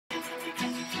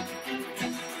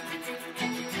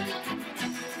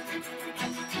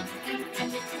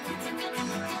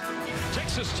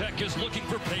Texas Tech is looking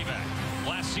for payback.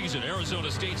 Last season, Arizona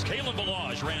State's Kallen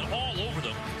Ballage ran all over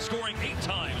them, scoring 8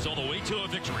 times on the way to a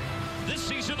victory. This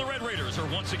season, the Red Raiders are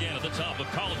once again at the top of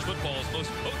college football's most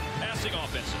potent passing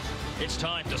offenses. It's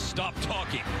time to stop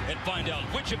talking and find out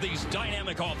which of these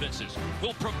dynamic offenses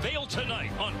will prevail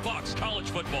tonight on Fox College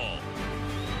Football.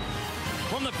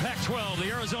 From the Pac-12, the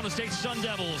Arizona State Sun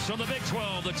Devils. From the Big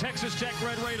 12, the Texas Tech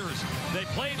Red Raiders. They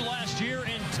played last year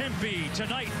in Tempe.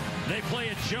 Tonight, they play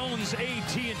at Jones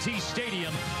AT&T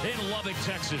Stadium in Lubbock,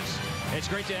 Texas. It's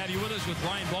great to have you with us with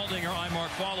Brian Baldinger. I'm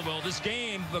Mark Followell. This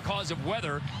game, because of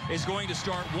weather, is going to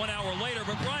start 1 hour later.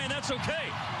 But, Brian, that's okay.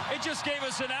 It just gave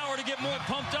us an hour to get more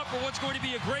pumped up for what's going to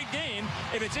be a great game.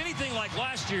 If it's anything like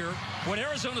last year, when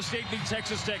Arizona State beat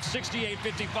Texas Tech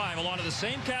 68-55, a lot of the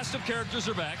same cast of characters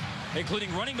are back,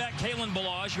 including running back Kallen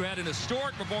Ballage, who had an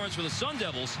historic performance for the Sun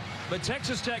Devils. But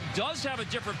Texas Tech does have a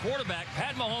different quarterback.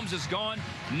 Pat Mahomes is gone.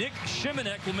 Nik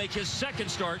Shimonek will make his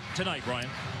second start tonight, Brian.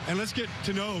 And let's get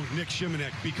to know Nik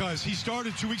Shimonek, because he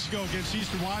started 2 weeks ago against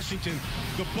Eastern Washington.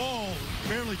 The ball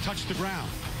barely touched the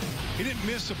ground. He didn't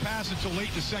miss a pass until late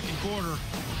in the second quarter,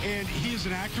 and he is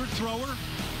an accurate thrower.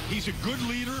 He's a good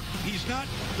leader. He's not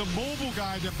the mobile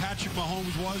guy that Patrick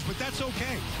Mahomes was, but that's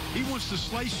okay. He wants to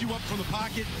slice you up from the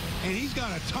pocket, and he's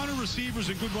got a ton of receivers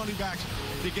and good running backs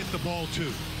to get the ball to.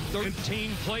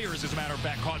 13 players, as a matter of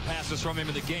fact, caught passes from him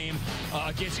in the game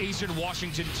against Eastern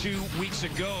Washington 2 weeks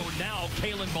ago. Now,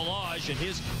 Kallen Ballage and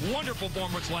his wonderful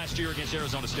performance last year against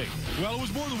Arizona State. Well, it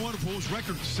was more than wonderful. It was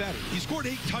record-setting. He scored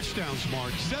 8 touchdowns,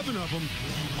 Mark, 7 of them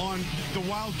on the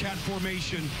Wildcat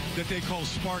formation that they call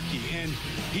Sparky. And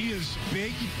he is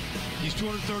big. He's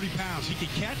 230 pounds. He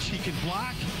can catch. He can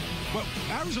block. But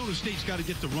Arizona State's got to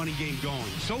get the running game going.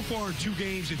 So far in 2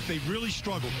 games, they've really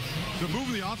struggled. They're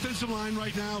moving the offensive line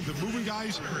right now. They're moving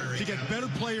guys to get better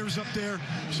players up there.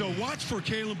 So watch for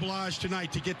Kallen Ballage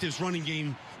tonight to get this running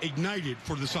game ignited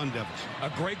for the Sun Devils. A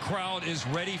great crowd is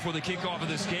ready for the kickoff of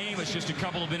this game. It's just a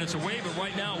couple of minutes away, but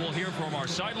right now we'll hear from our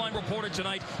sideline reporter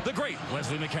tonight, the great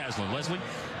Leslie McCaslin. Leslie?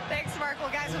 Thanks, Mark.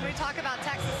 Well, guys, when we talk about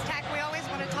Texas Tech, we always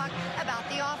want to talk about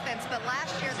the offense. But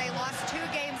last year, they lost 2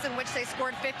 games in which they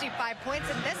scored 55 points,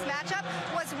 and this matchup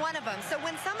was one of them. So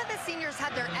when some of the seniors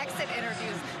had their exit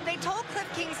interviews, they told Cliff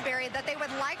Kingsbury that they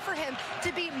would like for him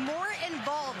to be more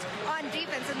involved on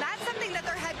defense, and that's something that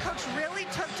their head coach really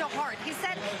took to heart. He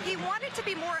said he wanted to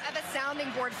be more of a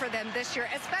sounding board for them this year,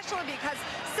 especially because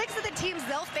 6 of the teams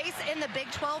they'll face in the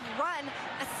Big 12 run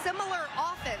a similar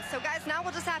offense. So, guys, now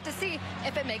we'll just have to see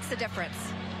if it makes a difference.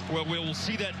 Well, we'll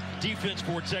see that defense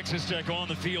for Texas Tech on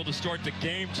the field to start the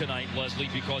game tonight, Leslie,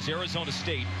 because Arizona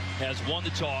State has won the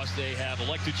toss. They have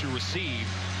elected to receive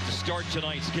to start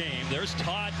tonight's game. There's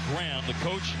Todd Graham, the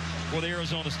coach for the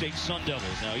Arizona State Sun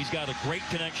Devils. Now, he's got a great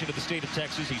connection to the state of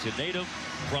Texas. He's a native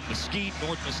from Mesquite,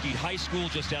 North Mesquite High School,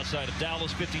 just outside of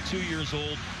Dallas, 52 years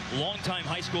old, longtime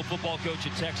high school football coach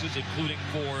in Texas, including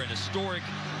for an historic,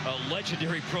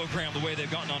 legendary program, the way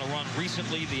they've gotten on a run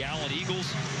recently, the Allen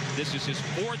Eagles. This is his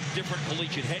 4th different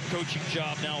collegiate head coaching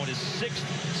job, now in his 6th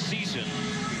season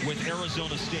with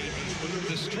Arizona State.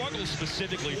 The struggle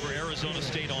specifically for Arizona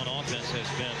State on offense has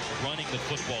been running the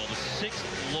football, the 6th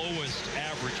lowest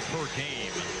average per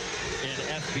game in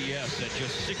FBS at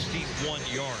just 61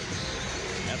 yards.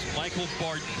 That's Michael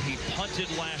Barton. He punted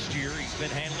last year. He's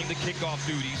been handling the kickoff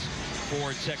duties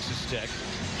for Texas Tech.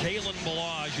 Kallen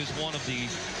Ballage is one of the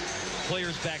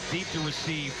players back deep to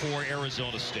receive for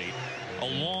Arizona State,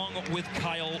 along with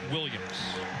Kyle Williams.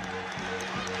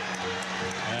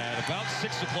 At about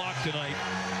 6 o'clock tonight,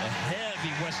 a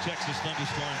heavy West Texas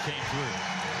thunderstorm came through.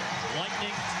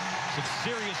 Lightning, some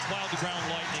serious cloud-to-ground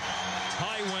lightning,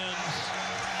 high winds,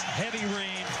 heavy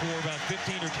rain for about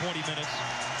 15 or 20 minutes.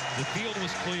 The field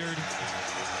was cleared.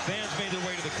 Fans made their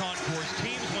way to the concourse.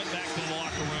 Teams went back to the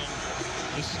locker room.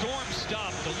 The storm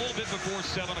stopped a little bit before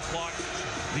 7 o'clock.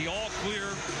 The all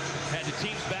clear had the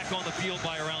teams back on the field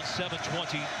by around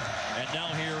 7:20. And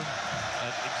now here,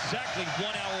 exactly 1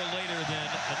 hour later than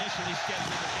initially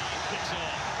scheduled, the game kicks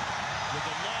off with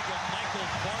the leg of Michael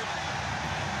Barton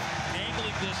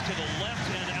angling this to the left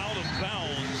and out of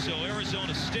bounds. So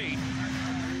Arizona State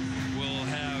will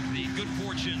have the good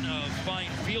fortune of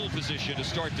fine field position to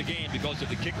start the game because of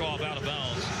the kickoff out of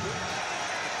bounds.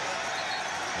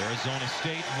 Arizona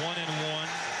State 1-1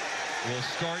 will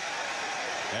start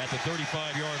at the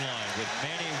 35-yard line with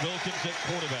Manny Wilkins at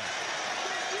quarterback.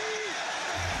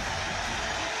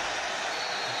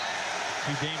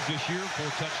 2 games this year, 4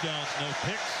 touchdowns, no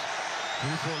picks.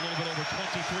 Threw for a little bit over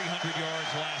 2,300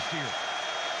 yards last year.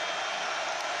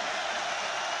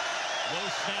 Low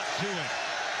snap to him.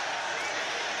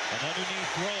 An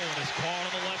underneath throw, and is caught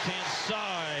on the left-hand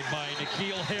side by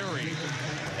N'Keal Harry.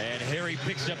 And Harry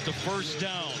picks up the first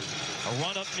down. A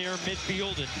run up near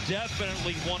midfield, and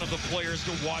definitely one of the players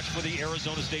to watch for the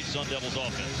Arizona State Sun Devils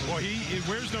offense. Well, he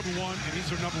wears number 1, and he's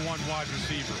their number 1 wide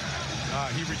receiver.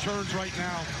 He returns right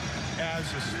now as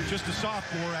just a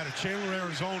sophomore out of Chandler,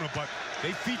 Arizona, but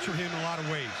they feature him in a lot of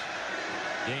ways.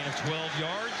 Gain of 12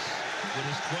 yards with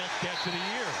his 12th catch of the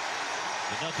year.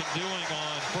 But nothing doing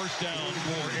on first down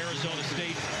for Arizona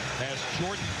State as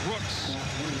Jordan Brooks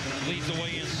leads the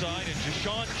way inside, and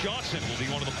Deshaun Johnson will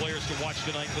be one of the players to watch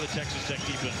tonight for the Texas Tech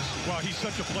defense. Well, he's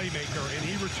such a playmaker, and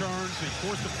he returns. He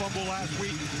forced a fumble last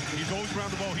week. He's always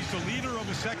around the ball. He's the leader of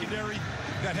the secondary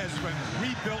that has been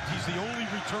rebuilt. He's the only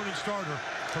returning starter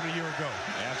from a year ago.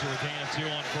 After a gain of 2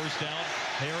 on first down,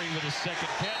 Harry with his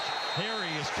second catch.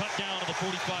 Harry is cut down to the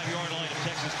 45-yard line of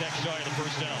Texas Tech, shy of the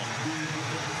first down.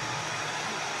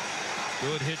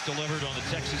 Good hit delivered on the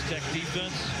Texas Tech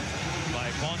defense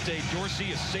by Vontae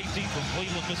Dorsey, a safety from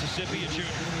Cleveland, Mississippi, a junior.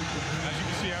 As you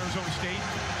can see, Arizona State,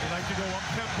 they like to go up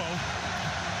tempo.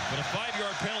 But a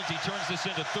 5-yard penalty turns this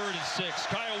into 3rd and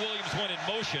 6. Kyle Williams went in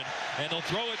motion, and they'll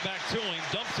throw it back to him,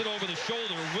 dumps it over the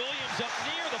shoulder. Williams up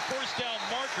near the first down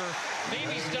marker,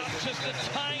 maybe stopped just a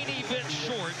tiny bit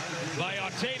short by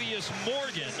Octavius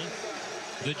Morgan,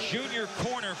 the junior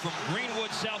corner from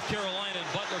Greenwood, South Carolina, and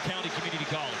Butler County Community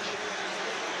College.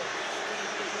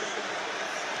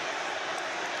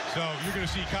 So you're going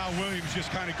to see Kyle Williams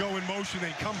just kind of go in motion.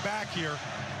 They come back here,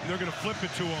 and they're going to flip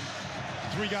it to him.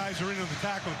 3 guys are into the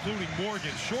tackle, including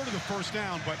Morgan, short of the first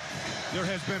down, but there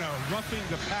has been a roughing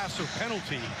the passer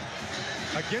penalty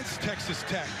against Texas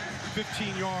Tech,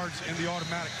 15 yards and the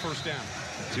automatic first down.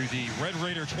 To the Red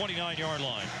Raider 29-yard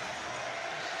line.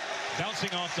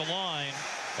 Bouncing off the line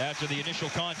after the initial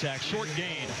contact. Short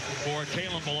gain for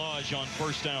Kallen Ballage on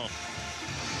first down.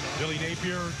 Billy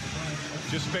Napier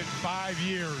just spent 5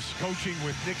 years coaching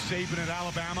with Nick Saban at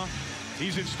Alabama.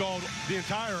 He's installed the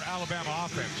entire Alabama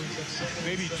offense,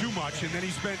 maybe too much, and then he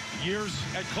spent years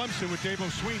at Clemson with Dabo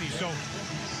Swinney. So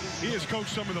he has coached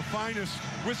some of the finest,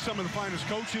 with some of the finest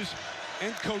coaches,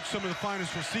 and coached some of the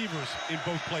finest receivers in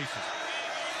both places.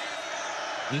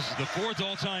 This is the 4th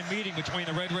all-time meeting between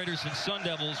the Red Raiders and Sun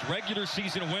Devils. Regular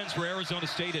season wins for Arizona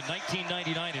State in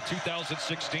 1999 and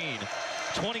 2016.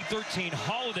 2013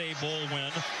 Holiday Bowl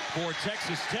win for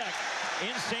Texas Tech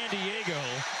in San Diego.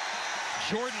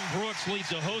 Jordan Brooks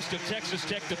leads a host of Texas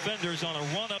Tech defenders on a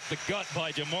run up the gut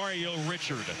by Demario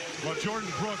Richard. Well,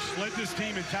 Jordan Brooks led this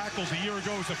team in tackles a year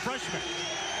ago as a freshman,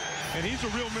 and he's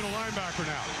a real middle linebacker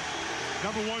now.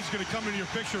 Number 1's going to come into your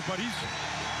picture, but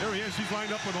there he is. He's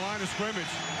lined up on the line of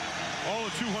scrimmage. All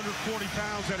of 240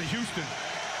 pounds out of Houston.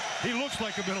 He looks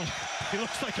like a middle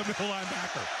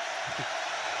linebacker.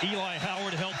 Eli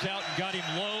Howard helped out and got him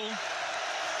low.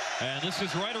 And this is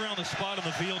right around the spot on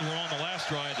the field where on the last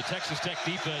drive, the Texas Tech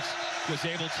defense was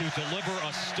able to deliver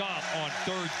a stop on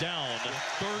 3rd down.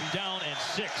 3rd down and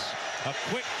 6. A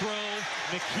quick throw.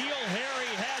 N'Keal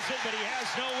Harry has it, but he has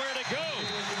nowhere to go.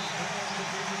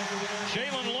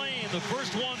 Jalen Lane, the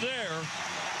first one there.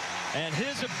 And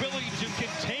his ability to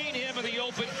contain him in the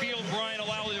open field, Brian,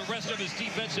 allowed the rest of his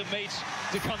defensive mates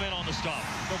to come in on the stop.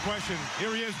 No question.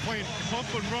 Here he is playing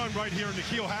bump and run right here,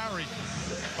 N'Keal Harry.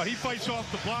 But he fights off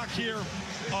the block here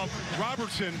of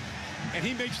Robertson, and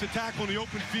he makes the tackle in the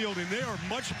open field, and they are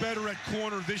much better at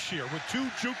corner this year with 2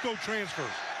 JUCO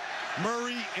transfers,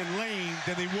 Murray and Lane,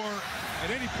 than they were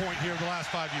at any point here in the last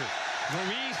 5 years.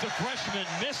 Ruiz, the freshman,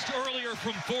 missed earlier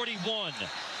from 41.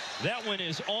 That one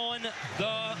is on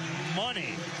the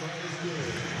money.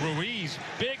 Ruiz,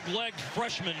 big-legged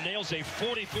freshman, nails a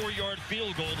 44-yard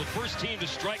field goal. The first team to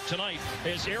strike tonight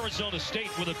is Arizona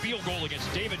State with a field goal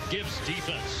against David Gibbs'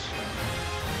 defense.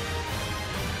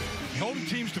 Holding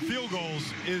teams to field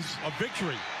goals is a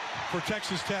victory for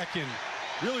Texas Tech, and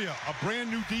really a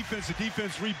brand-new defense, a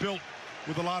defense rebuilt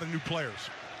with a lot of new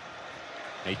players.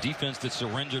 A defense that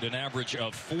surrendered an average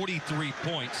of 43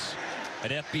 points at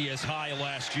FBS high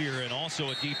last year, and also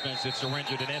a defense that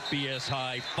surrendered an FBS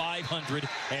high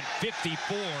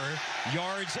 554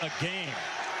 yards a game.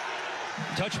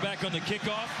 Touchback on the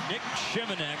kickoff. Nik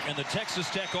Shimonek and the Texas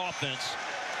Tech offense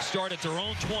start at their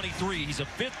own 23. He's a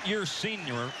 5th-year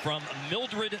senior from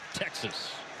Mildred,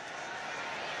 Texas.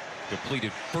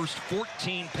 Completed first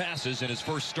 14 passes in his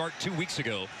first start 2 weeks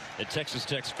ago at Texas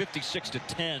Tech's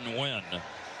 56-10 win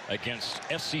against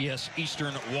FCS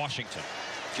Eastern Washington.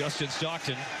 Justin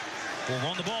Stockton will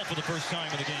run the ball for the first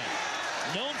time in the game.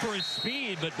 known for his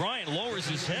speed, but Bryant lowers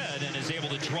his head and is able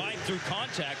to drive through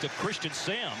contact of Christian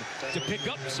Sam to pick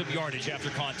up some yardage after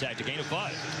contact, a gain of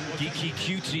 5. Kiki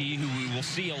QT, who we will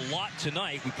see a lot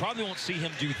tonight. We probably won't see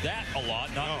him do that a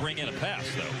lot, not bring in a pass,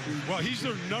 though. Well, he's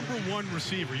their #1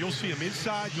 receiver. You'll see him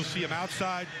inside, you'll see him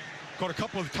outside. Caught a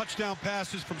couple of touchdown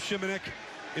passes from Shimonek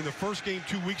in the first game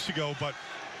 2 weeks ago, but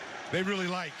they really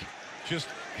like just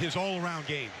his all-around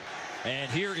game.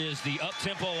 And here is the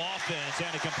up-tempo offense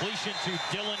and a completion to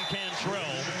Dylan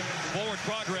Cantrell. Forward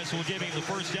progress will give him the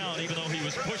first down, even though he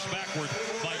was pushed backward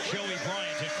by Joey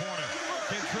Bryant at corner.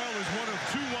 Cantrell is one of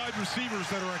 2 wide receivers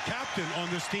that are a captain on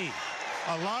this team.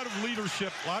 A lot of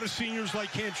leadership, a lot of seniors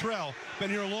like Cantrell, been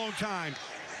here a long time,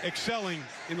 excelling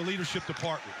in the leadership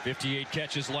department. 58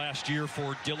 catches last year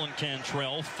for Dylan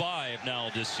Cantrell, 5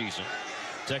 now this season.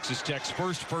 Texas Tech's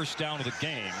first down of the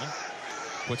game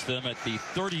puts them at the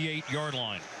 38-yard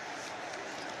line.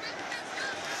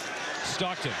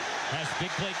 Stockton has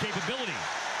big play capability,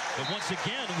 but once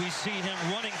again we see him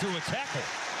running through a tackle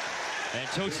and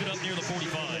totes it up near the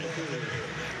 45.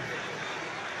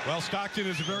 Well, Stockton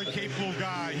is a very capable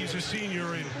guy. He's a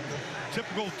senior in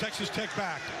typical Texas Tech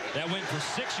back. That went for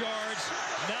 6 yards.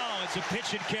 Now it's a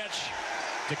pitch and catch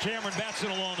to Cameron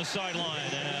Batson along the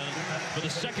sideline. And for the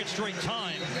second straight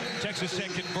time, Texas Tech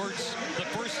converts the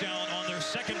first down on their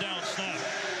second down snap.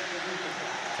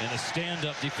 In a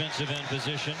stand-up defensive end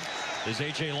position is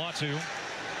A.J. Latu.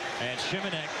 And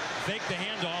Shimonek faked the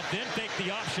handoff, then faked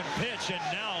the option pitch, and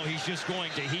now he's just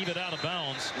going to heave it out of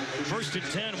bounds. 1st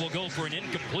and 10 will go for an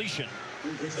incompletion.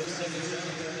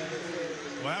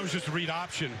 Well, that was just a read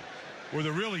option where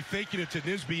they're really faking it to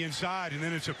Nisby inside, and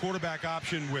then it's a quarterback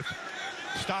option with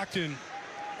Stockton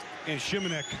and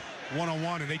Shimonek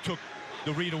one-on-one, and they took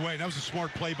the read away. That was a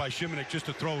smart play by Shimonek just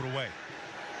to throw it away.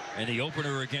 In the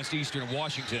opener against Eastern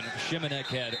Washington, Shimonek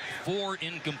had 4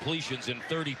 incompletions in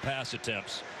 30 pass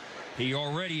attempts. He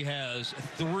already has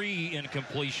 3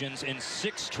 incompletions in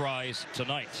 6 tries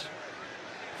tonight.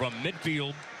 From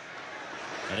midfield,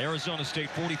 an Arizona State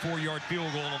 44-yard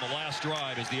field goal on the last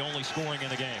drive is the only scoring in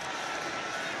the game.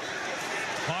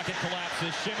 Pocket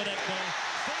collapses. Shimonek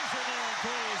stays in there and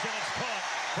throws, and it's caught.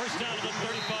 First down to the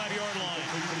 35-yard line.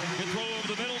 Good throw over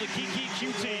the middle to Kiki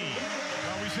QT.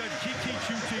 Well, we said Kiki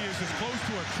QT is as close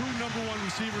to a true #1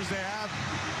 receiver as they have,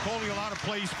 calling a lot of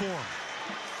plays for him.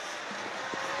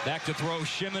 Back to throw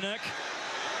Shimonek.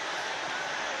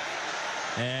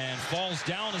 And falls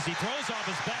down as he throws off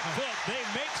his back foot. They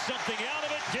make something out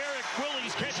of it. Derek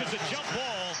Willies catches a jump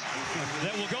ball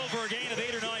that will go for a gain of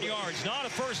 8 or 9 yards. Not a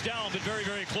first down, but very,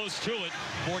 very close to it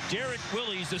for Derek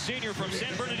Willies, the senior from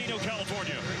San Bernardino,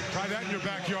 California. Try that in your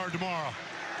backyard tomorrow.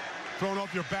 Throwing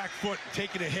off your back foot,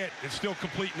 taking a hit, and still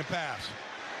completing the pass.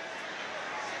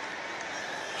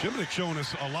 Shimonek showing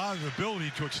us a lot of ability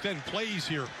to extend plays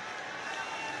here.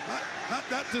 Not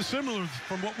that dissimilar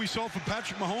from what we saw from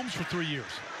Patrick Mahomes for 3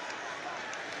 years.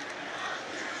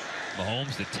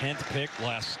 Mahomes, the 10th pick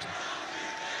last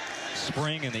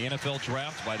spring in the NFL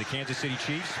draft by the Kansas City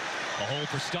Chiefs. A hole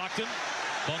for Stockton.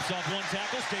 Bumps off 1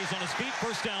 tackle, stays on his feet.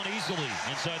 First down easily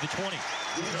inside the 20.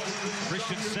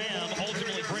 Christian Sam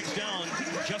ultimately brings down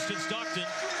Justin Stockton,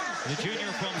 the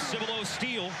junior from Cibolo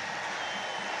Steel.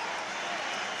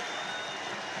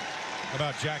 How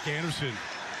about Jack Anderson,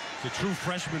 the true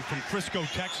freshman from Frisco,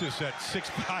 Texas, at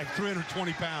 6'5",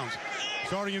 320 pounds.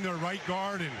 Starting in their right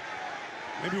guard, and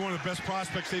maybe one of the best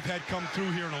prospects they've had come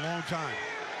through here in a long time.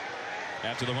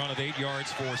 After the run of 8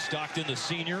 yards for Stockton, the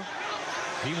senior,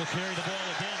 he will carry the ball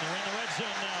again. They're in the red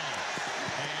zone now.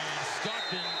 And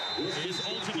Stockton is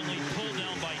ultimately pulled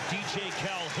down by DJ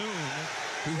Calhoun,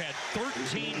 who had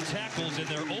 13 tackles in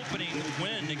their opening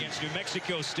win against New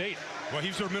Mexico State. Well,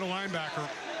 he's their middle linebacker.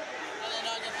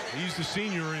 He's the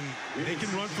senior, and they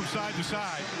can run from side to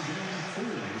side.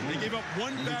 They gave up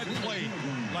 1 bad play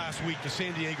last week to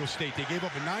San Diego State. They gave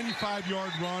up a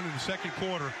 95-yard run in the second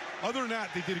quarter. Other than that,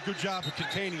 they did a good job of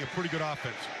containing a pretty good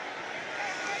offense.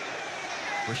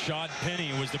 Rashad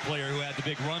Penny was the player who had the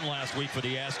big run last week for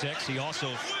the Aztecs. He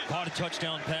also caught a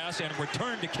touchdown pass and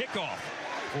returned to kickoff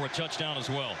for a touchdown as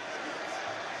well.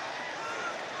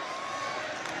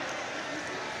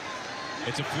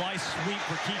 It's a fly sweep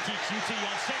for Kiki QT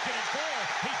on 2nd and 4.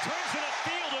 He turns it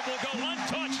upfield and will go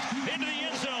untouched into the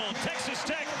end zone. Texas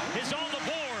Tech is on the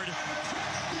board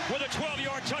with a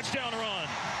 12-yard touchdown run.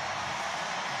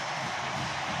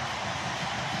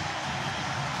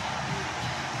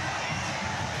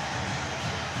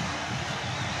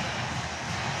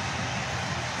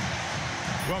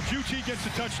 Well, QT gets a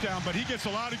touchdown, but he gets a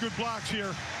lot of good blocks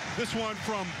here. This one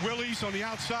from Willies on the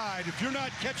outside. If you're not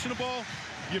catching the ball,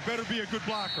 you better be a good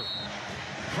blocker.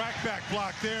 Crackback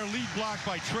block there. Lead block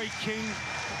by Trey King,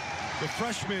 the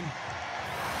freshman.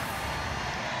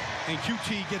 And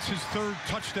QT gets his 3rd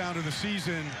touchdown of the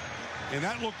season. And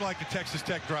that looked like a Texas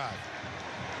Tech drive.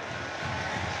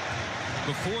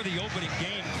 Before the opening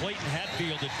game, Clayton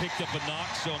Hatfield had picked up a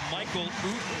knock, so Michael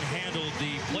Uten handled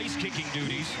the place-kicking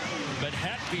duties. But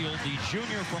Hatfield, the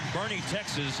junior from Bernie,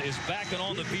 Texas, is back and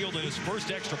on the field in his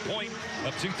first extra point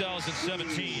of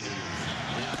 2017.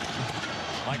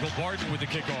 Michael Barton with the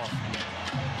kickoff.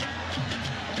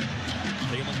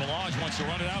 Kallen Ballage wants to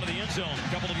run it out of the end zone, a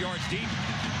couple of yards deep,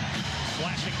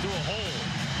 slashing through a hole.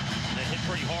 That hit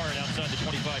pretty hard outside the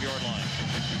 25-yard line.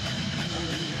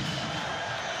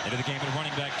 Into the game, and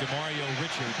running back DeMario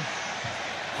Richard.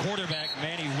 Quarterback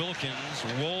Manny Wilkins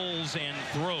rolls and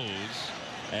throws,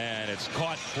 and it's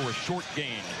caught for a short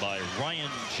gain by Ryan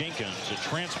Jenkins, a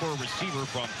transfer receiver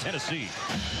from Tennessee.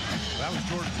 That was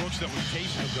George Brooks that was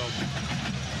chasing him, though.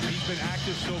 He's been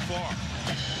active so far.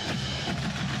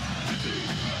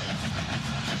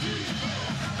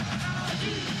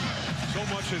 So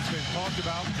much has been talked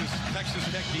about this Texas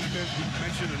Tech defense. We've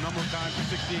mentioned a number of times,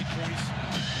 68 points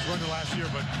run the last year,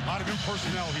 but a lot of new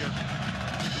personnel here.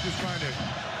 They're just trying to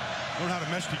learn how to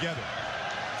mesh together.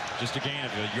 Just a gain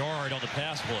of a yard on the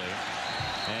pass play,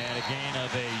 and a gain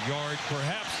of a yard,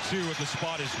 perhaps 2 if the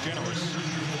spot is generous.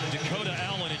 Dakota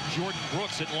Allen and Jordan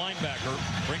Brooks at linebacker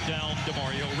bring down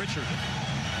DeMario Richard.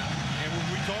 And when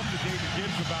we talked to David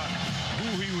Gibbs about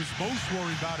who he was most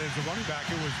worried about as a running back,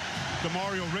 it was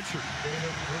DeMario Richard.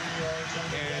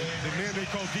 And the man they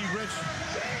call D-Rich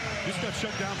just got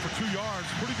shut down for 2 yards.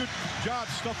 Pretty good job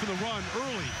stuffing the run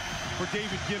early for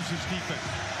David Gibbs' defense.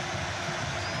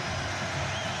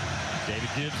 David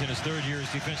Gibbs in his 3rd year as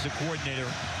defensive coordinator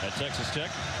at Texas Tech.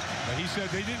 And he said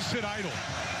they didn't sit idle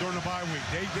during the bye week.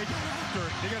 They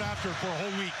got after it for a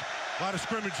whole week. A lot of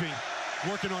scrimmaging,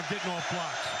 working on getting off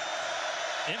blocks.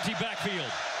 Empty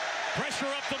backfield. Pressure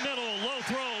up the middle. Low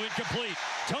throw, incomplete.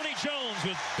 Tony Jones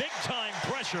with big-time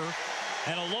pressure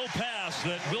and a low pass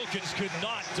that Wilkins could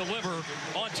not deliver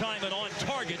on time and on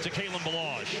target to Kallen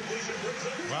Ballage.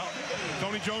 Well,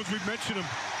 Tony Jones, we've mentioned him.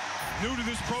 New to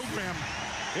this program.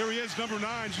 Here he is, number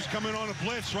 9, just coming on a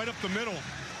blitz right up the middle.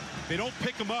 They don't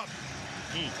pick him up.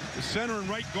 The center and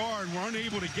right guard were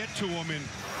unable to get to him, and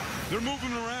they're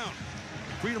moving around.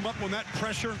 Freed him up on that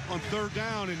pressure on 3rd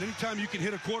down, and anytime you can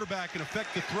hit a quarterback and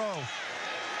affect the throw,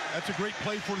 that's a great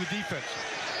play for the defense.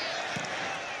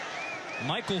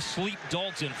 Michael Sleep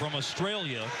Dalton from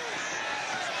Australia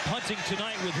punting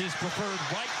tonight with his preferred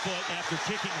right foot after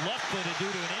kicking left-footed due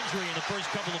to an injury in the first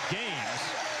couple of games.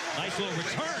 Nice little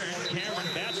return. Cameron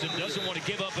Batson doesn't want to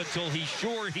give up until he's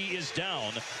sure he is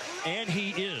down, and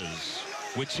he is,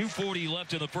 with 2:40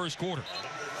 left in the first quarter.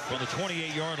 From the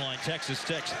 28-yard line, Texas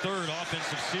Tech's 3rd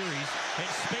offensive series, and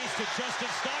space to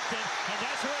Justin Stockton, and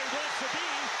that's where he wants to be,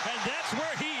 and that's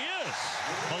where he is.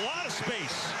 A lot of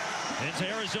space into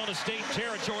Arizona State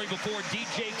territory before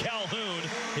DJ Calhoun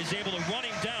is able to run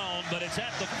him down, but it's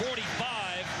at the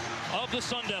 45 of the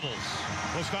Sun Devils.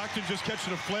 Well, Stockton just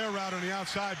catching a flare route on the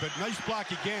outside, but nice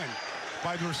block again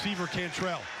by the receiver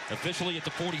Cantrell. Officially at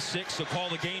the 46, so call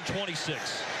the gain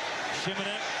 26.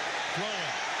 Shimonek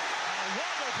throwing.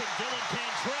 Wide open Dylan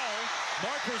Cantrell.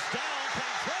 Markers down.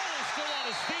 Cantrell is still on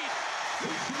his feet.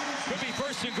 Could be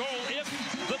 1st and goal if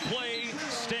the play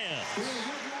stands.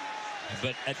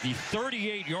 But at the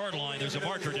 38-yard line, there's a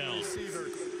marker down. Receiver,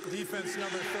 defense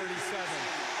number 37.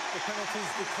 The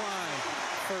penalties decline.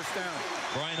 1st down.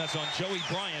 Brian, that's on Joey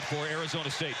Bryant for Arizona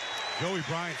State. Joey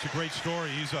Bryant's a great story.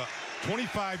 He's a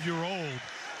 25-year-old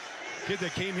kid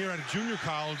that came here at a junior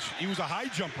college. He was a high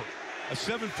jumper. A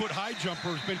 7-foot high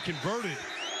jumper has been converted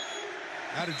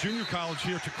out of junior college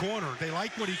here to corner. They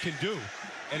like what he can do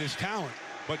and his talent,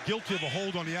 but guilty of a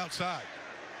hold on the outside.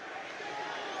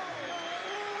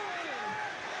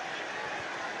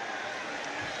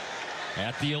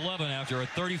 At the 11 after a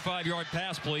 35-yard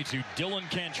pass play to Dylan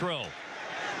Cantrell.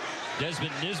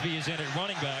 Desmond Nisby is in at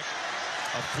running back.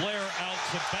 A flare out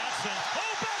to Batson.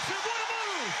 Oh, Batson, what a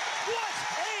move! What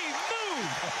a move!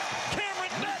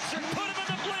 Cameron Batson put him in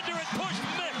the blender and pushed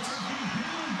Mix.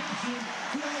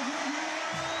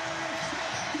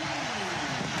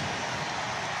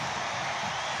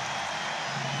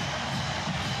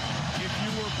 If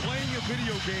you were playing a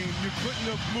video game, you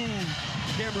couldn't have moved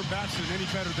Cameron Batson any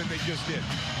better than they just did.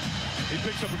 He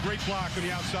picks up a great block on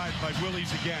the outside by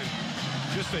Willies again.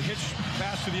 Just a hitch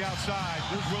pass to the outside.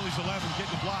 There's Willie's 11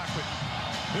 getting the block, but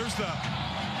there's the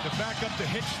back up, the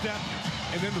hitch step,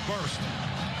 and then the burst.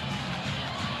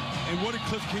 And what did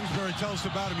Cliff Kingsbury tell us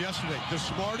about him yesterday? The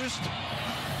smartest,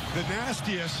 the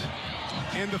nastiest,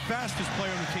 and the fastest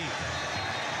player on the team.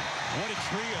 What a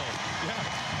trio. Yeah.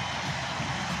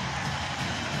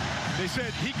 They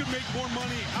said he could make more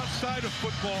money outside of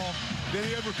football than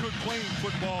he ever could playing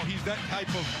football. He's that type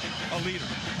of a leader.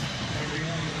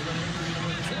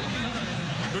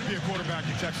 Could be a quarterback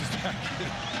in Texas Tech.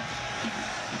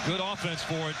 Good offense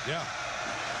for it. Yeah.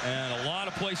 And a lot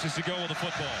of places to go with the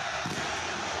football.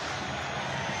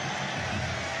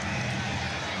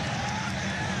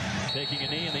 Taking a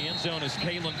knee in the end zone is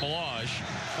Kallen Ballage.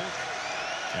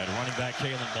 At running back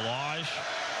Kallen Ballage.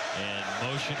 And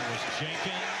motion was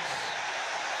Jenkins.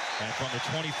 And from the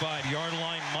 25-yard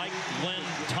line, Mike Glenn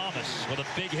Thomas with a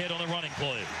big hit on the running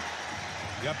play.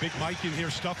 Yeah, Big Mike in here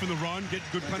stuffing the run, getting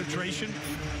good penetration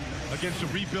against a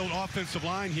rebuilt offensive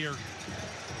line here.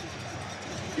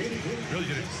 Really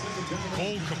did it.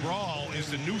 Cole Cabral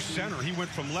is the new center. He went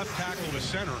from left tackle to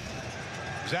center.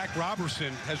 Zach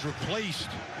Robertson has replaced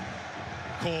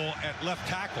Cole at left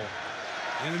tackle.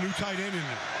 And a new tight end in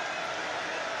there.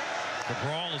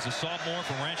 Cabral is a sophomore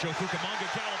from Rancho Cucamonga,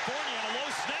 California. And a low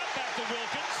snap back to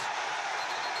Wilkins.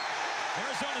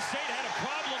 Arizona State had a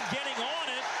problem getting on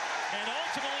it. And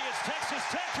ultimately, it's Texas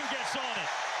Tech who gets on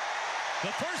it.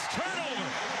 The first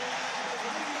turnover.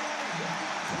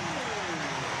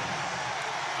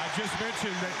 I just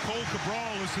mentioned that Cole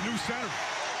Cabral is the new center.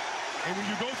 And when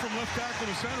you go from left tackle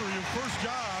to center, your first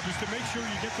job is to make sure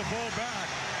you get the ball back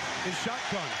in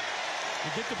shotgun.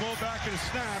 You get the ball back in a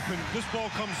snap, and this ball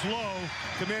comes low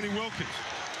to Manny Wilkins.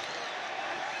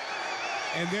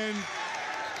 And then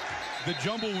the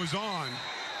jumble was on,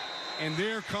 and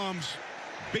there comes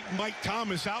Big Mike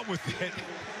Thomas out with it.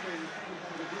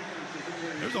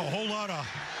 There's a whole lot of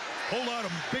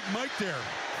Big Mike there.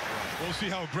 We'll see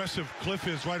how aggressive Cliff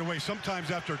is right away.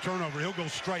 Sometimes after a turnover, he'll go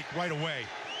strike right away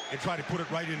and try to put it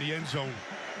right in the end zone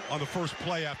on the first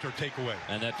play after a takeaway.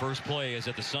 And that first play is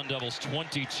at the Sun Devils'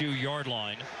 22-yard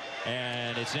line.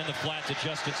 And it's in the flat to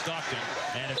Justin Stockton.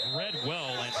 And it's read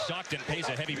well, and Stockton pays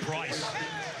a heavy price.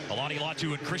 Alani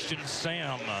Latu and Christian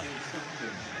Sam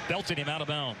belted him out of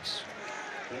bounds.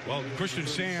 Well, Christian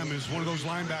Sam is one of those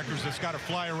linebackers that's got to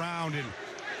fly around and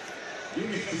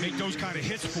make those kind of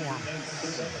hits for him.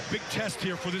 Big test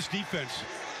here for this defense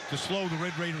to slow the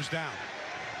Red Raiders down.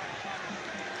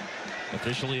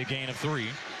 Officially a gain of 3.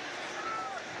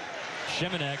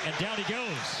 Shimonek, and down he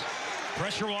goes.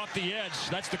 Pressure off the edge.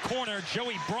 That's the corner,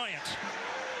 Joey Bryant.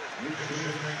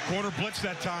 Corner blitz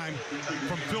that time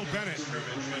from Phil Bennett.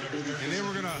 And they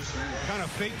were going to kind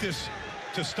of fake this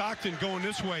to Stockton going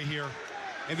this way here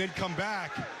and then come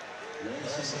back.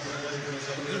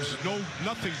 There's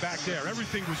nothing back there.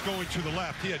 Everything was going to the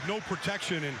left. He had no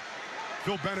protection, and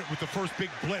Phil Bennett with the first big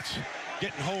blitz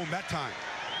getting home that time.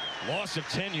 Loss of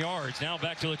 10 yards. Now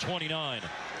back to the 29.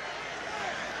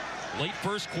 Late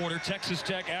first quarter, Texas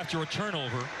Tech after a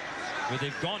turnover. But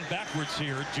they've gone backwards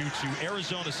here due to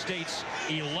Arizona State's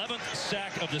 11th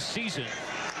sack of the season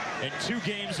in 2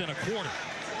 games and a quarter.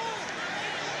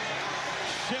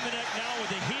 Shimonek now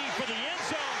with a heave for the end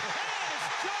zone. And it's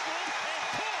juggled and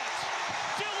caught.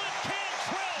 Dylan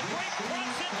Cantrell, great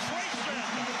concentration.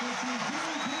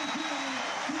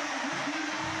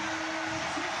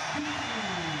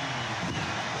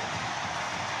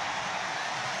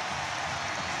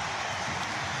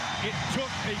 It took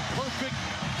a perfect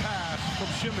pass from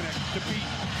Shimonek to beat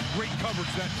great coverage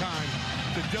that time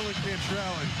to Dylan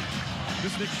Cantrell. And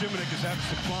this Nik Shimonek is having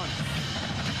some fun.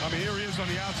 I mean, here he is on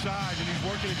the outside, and he's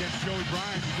working against Joey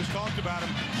Bryant. We just talked about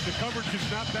him. The coverage is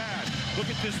not bad.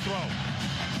 Look at this throw.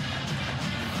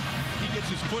 He gets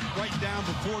his foot right down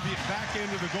before the back end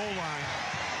of the goal line,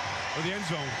 or the end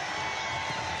zone.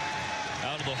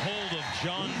 Out of the hold of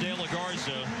John De La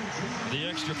Garza. The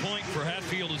extra point for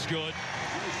Hatfield is good.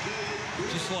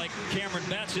 Just like Cameron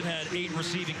Batson had 8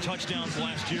 receiving touchdowns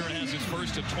last year and has his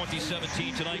first of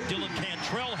 2017 tonight. Dylan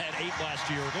Cantrell had 8 last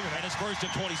year and his first of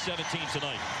 2017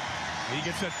 tonight. He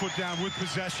gets that foot down with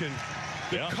possession.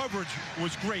 The coverage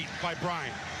was great by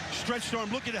Bryant. Stretched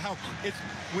arm. Look at how it's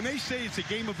when they say it's a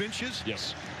game of inches.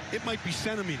 Yes, it might be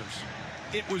centimeters.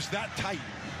 It was that tight.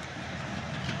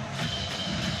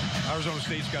 Arizona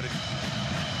State's got to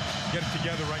get it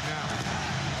together right now.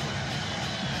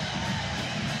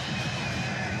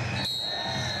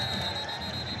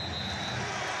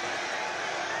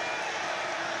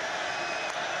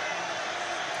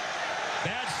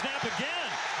 Bad snap again,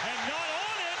 and not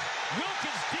on it.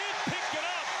 Wilkins did pick it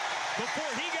up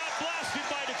before he got blasted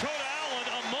by Dakota Allen,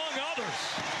 among others.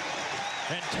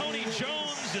 And Tony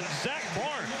Jones and Zach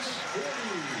Barnes.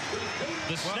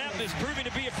 The snap is proving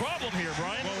to be a problem here,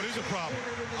 Brian. Well, it is a problem.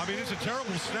 I mean, it's a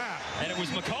terrible snap. And it was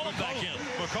McCollum back in.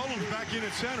 McCollum's back in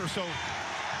at center, so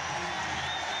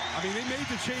I I mean, they made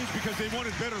the change because they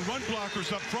wanted better run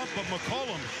blockers up front, but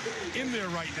McCollum in there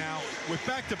right now with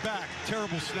back-to-back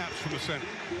terrible snaps from the center.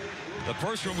 The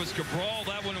first one was Cabral,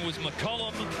 that one was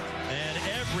McCollum, and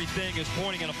everything is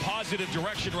pointing in a positive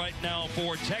direction right now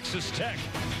for Texas Tech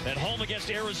at home against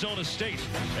Arizona State.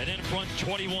 And in front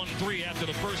 21-3 after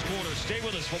the first quarter. Stay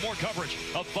with us for more coverage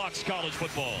of Fox College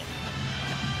football.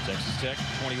 Texas Tech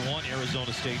 21,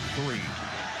 Arizona State 3.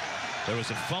 There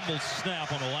was a fumbled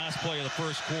snap on the last play of the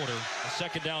first quarter. A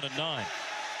second down and 9.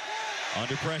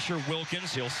 Under pressure,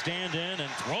 Wilkins. He'll stand in and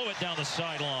throw it down the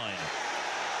sideline.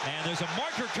 And there's a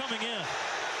marker coming in.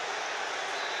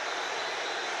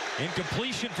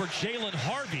 Incompletion for Jalen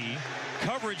Harvey.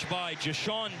 Coverage by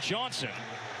Deshaun Johnson.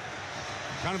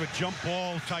 Kind of a jump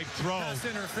ball type throw. Pass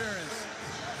interference.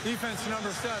 Defense number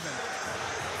 7.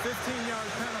 15-yard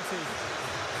penalty.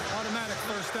 Automatic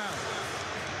first down.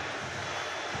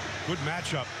 Good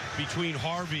matchup between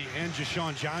Harvey and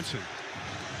Deshaun Johnson.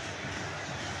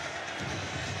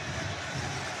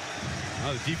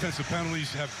 The defensive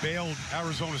penalties have bailed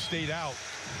Arizona State out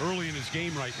early in this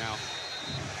game right now.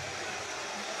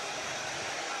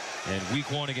 And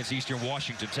week 1 against Eastern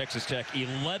Washington, Texas Tech,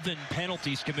 11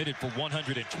 penalties committed for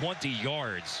 120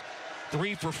 yards.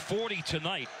 3 for 40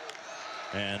 tonight.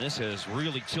 And this has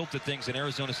really tilted things in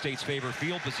Arizona State's favor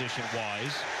field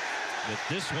position-wise. But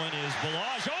this one is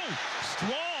Ballage. Oh,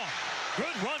 strong.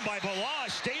 Good run by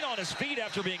Ballage. Stayed on his feet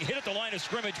after being hit at the line of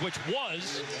scrimmage, which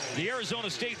was the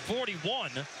Arizona State 41.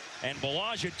 And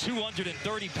Ballage at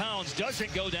 230 pounds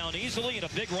doesn't go down easily, and a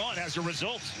big run as a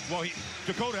result. Well,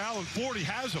 Dakota Allen 40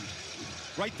 has him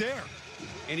right there,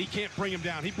 and he can't bring him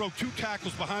down. He broke 2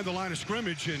 tackles behind the line of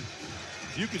scrimmage, and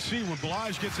you can see when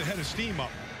Ballage gets ahead of steam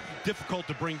up, difficult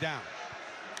to bring down.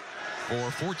 For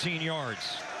 14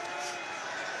 yards.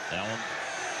 Allen.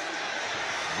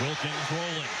 Wilkins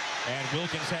rolling. And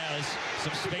Wilkins has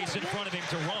some space in front of him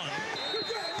to run.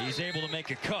 He's able to make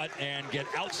a cut and get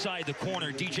outside the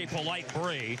corner. DJ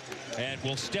Polite-Bray, and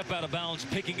will step out of bounds,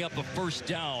 picking up a first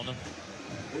down.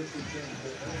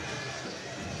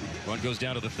 Run goes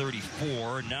down to the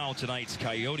 34. Now tonight's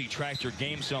Coyote Tractor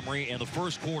game summary. In the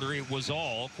first quarter, it was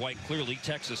all quite clearly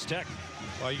Texas Tech.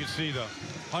 Well, you can see the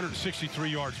 163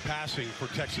 yards passing for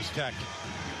Texas Tech.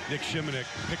 Nik Shimonek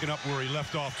picking up where he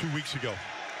left off 2 weeks ago.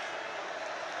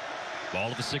 Ball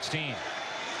of the 16.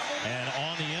 And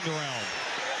on the end around,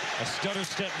 a stutter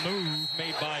step move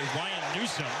made by Ryan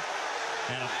Newsom.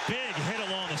 And a big hit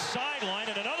along the sideline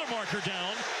and another marker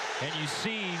down. And you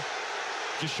see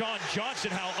Deshaun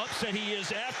Johnson, how upset he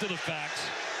is after the fact.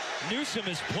 Newsom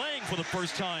is playing for the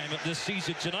first time this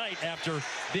season tonight after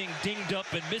being dinged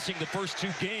up and missing the first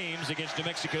 2 games against New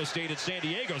Mexico State and San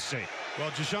Diego State. Well,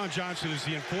 Deshaun Johnson is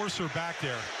the enforcer back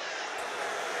there.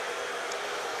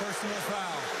 Personal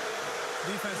foul.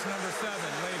 Defense number 7,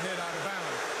 late hit out of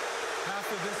bounds. Half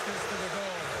the distance to the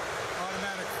goal.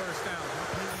 Automatic first down.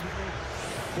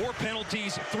 4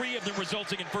 penalties, 3 of them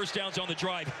resulting in first downs on the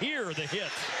drive. Here, the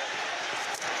hit.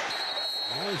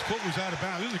 Well, his foot was out of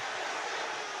bounds.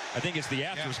 I think it's the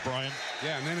afters, yeah. Brian.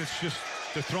 Yeah, and then it's just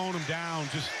they're throwing him down,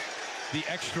 just the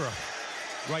extra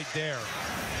right there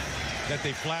that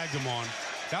they flagged him on.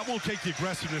 That won't take the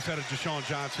aggressiveness out of Deshaun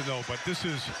Johnson, though, but this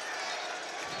is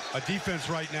a defense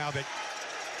right now that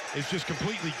is just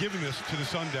completely giving this to the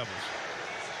Sun Devils.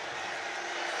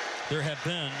 There have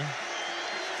been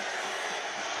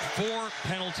 4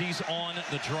 penalties on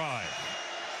the drive.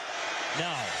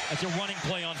 Now, it's a running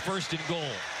play on 1st and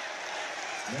goal.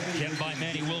 Kept by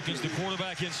Manny Wilkins, the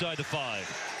quarterback, inside the 5.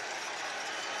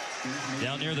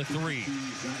 Down near the 3.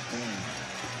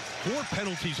 4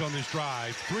 penalties on this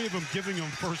drive, 3 of them giving them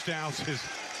first downs. As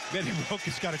Manny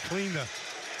Wilkins got to clean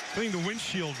the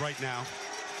windshield right now.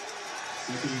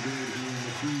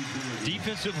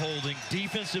 Defensive holding,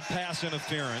 defensive pass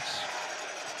interference,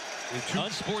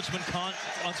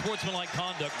 unsportsmanlike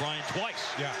conduct, Brian,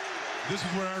 twice. Yeah, this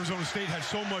is where Arizona State had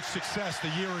so much success the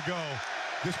year ago,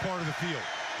 this part of the field.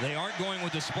 They aren't going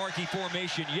with the Sparky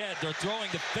formation yet. They're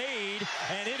throwing the fade,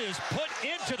 and it is put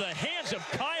into the hands of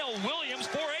Kyle Williams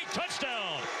for a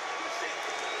touchdown.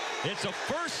 It's a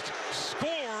first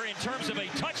score in terms of a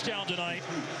touchdown tonight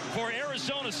for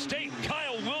Arizona State.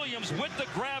 Kyle Williams with the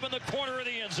grab in the corner of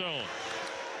the end zone.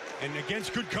 And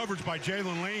against good coverage by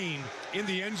Jalen Lane in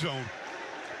the end zone.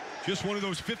 Just one of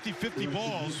those 50-50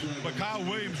 balls, but Kyle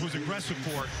Williams was aggressive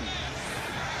for it.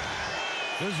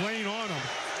 There's Lane on him.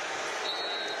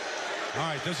 All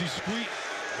right, does he squeeze?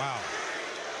 Wow.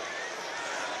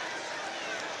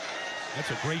 That's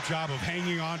a great job of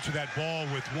hanging on to that ball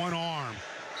with one arm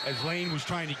as Lane was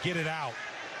trying to get it out.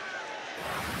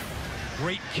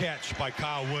 Great catch by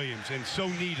Kyle Williams, and so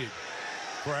needed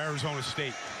for Arizona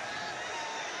State.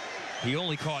 He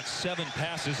only caught 7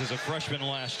 passes as a freshman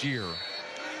last year.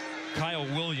 Kyle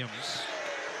Williams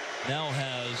now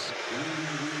has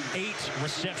 8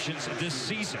 receptions this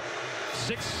season.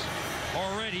 6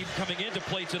 already coming into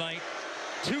play tonight.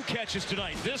 2 catches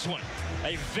tonight. This one,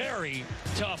 a very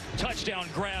tough touchdown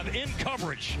grab in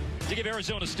coverage to give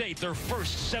Arizona State their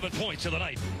first 7 points of the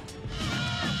night.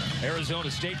 Arizona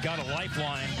State got a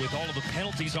lifeline with all of the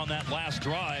penalties on that last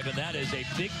drive, and that is a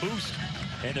big boost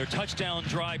in their touchdown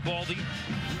drive. Baldy.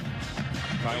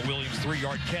 Kyle Williams'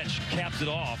 3-yard catch caps it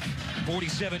off.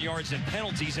 47 yards in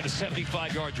penalties and a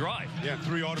 75-yard drive. Yeah,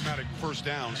 3 automatic first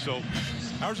downs. So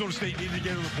Arizona State needed to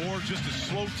get on the board just to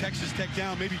slow Texas Tech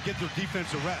down, maybe get their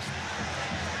defense a rest.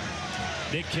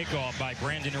 Big kickoff by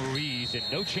Brandon Ruiz and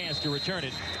no chance to return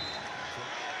it.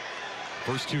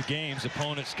 First 2 games,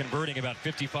 opponents converting about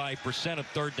 55% of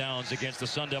 3rd downs against the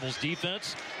Sun Devils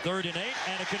defense. 3rd and 8,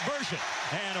 and a conversion.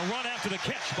 And a run after the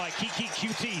catch by Kiki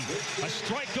QT. A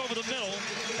strike over the middle,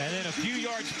 and then a few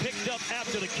yards picked up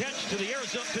after the catch to the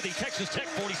Texas Tech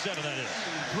 47, that is.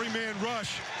 3-man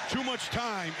rush, too much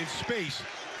time and space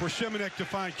for Shimonek to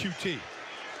find QT.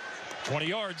 20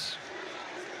 yards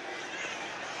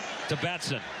to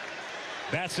Batson.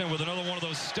 Batson with another one of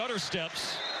those stutter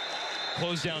steps.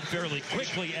 Closed down fairly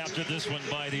quickly after this one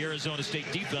by the Arizona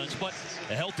State defense, but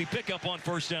a healthy pickup on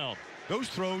first down. Those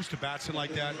throws to Batson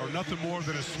like that are nothing more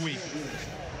than a sweep.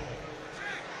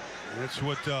 And that's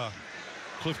what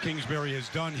Cliff Kingsbury has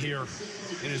done here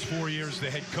in his 4 years as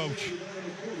the head coach.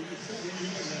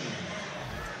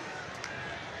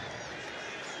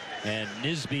 And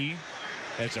Nisby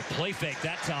has a play fake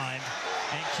that time,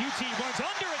 and QT runs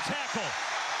under a tackle.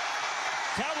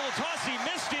 Tabalatasi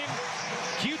missed him.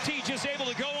 QT just able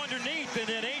to go underneath, and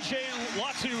then A.J.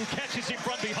 Latu catches him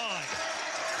from behind.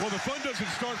 Well, the fun doesn't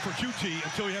start for QT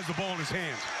until he has the ball in his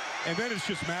hands, and then it's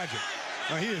just magic.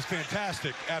 Now, he is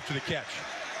fantastic after the catch.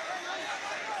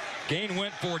 Gain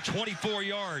went for 24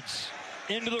 yards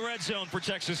into the red zone for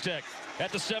Texas Tech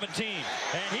at the 17,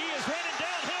 and he is running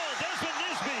downhill. Desmond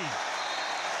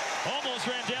Nisby almost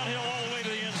ran downhill all the way to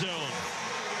the end zone.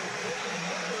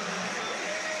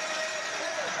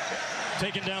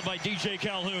 Taken down by DJ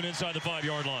Calhoun inside the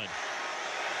 5-yard line.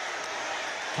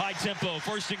 High tempo,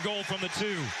 1st and goal from the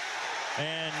 2.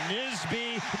 And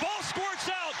Nisby, the ball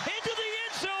squirts out into the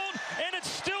end zone, and it's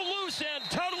still loose, and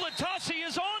Tabalatasi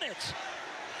is on it.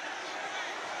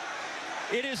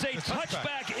 It is a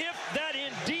touchback if that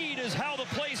indeed is how the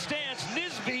play stands.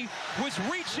 Nisby was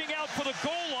reaching out for the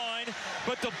goal line,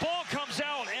 but the ball comes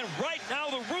out, and right now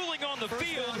the ruling on the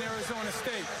field Arizona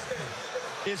State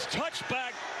is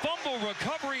touchback, fumble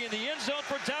recovery in the end zone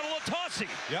for Tabalatasi.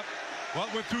 Yep. Well,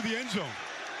 it went through the end zone.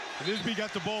 Nisby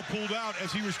got the ball pulled out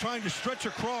as he was trying to stretch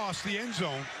across the end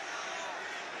zone,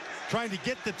 trying to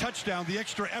get the touchdown, the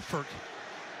extra effort.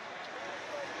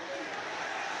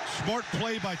 Smart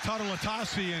play by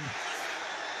Tabalatasi, and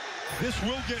this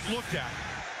will get looked at.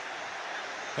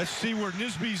 Let's see where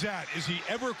Nisby's at. Is he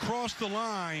ever across the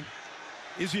line?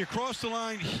 Is he across the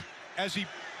line as he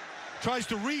tries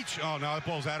to reach? Oh, now that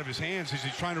ball's out of his hands as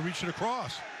he's trying to reach it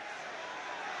across.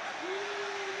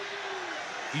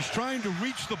 He's trying to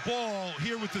reach the ball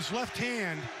here with his left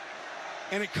hand,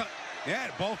 and the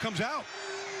ball comes out.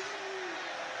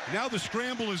 Now the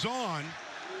scramble is on.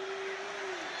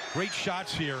 Great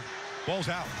shots here. Ball's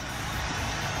out.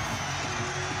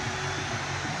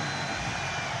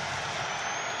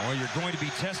 Well, you're going to be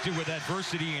tested with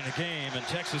adversity in a game, and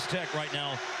Texas Tech right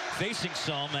now facing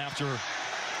some after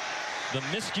the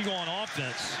miscue on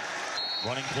offense.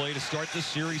 Running play to start the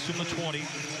series from the 20.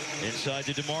 Inside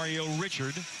to DeMario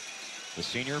Richard, the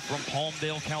senior from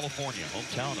Palmdale, California,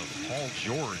 hometown of Paul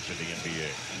George of the NBA.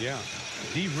 Yeah.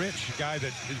 D. Rich, a guy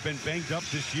that has been banged up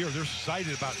this year. They're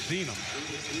excited about seeing him.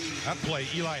 That play,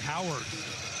 Eli Howard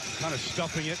kind of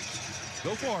stuffing it.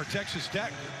 So far, Texas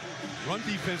Tech run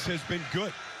defense has been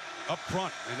good up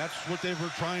front, and that's what they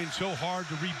were trying so hard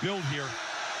to rebuild here.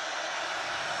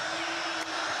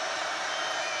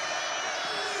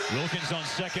 Wilkins on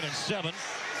 2nd and 7.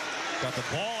 Got the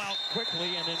ball out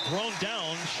quickly and then thrown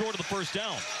down short of the first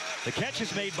down. The catch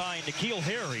is made by N'Keal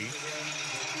Harry.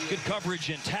 Good coverage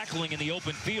and tackling in the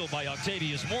open field by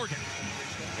Octavius Morgan.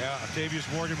 Yeah, Octavius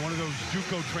Morgan, one of those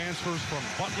JUCO transfers from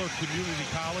Butler Community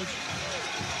College.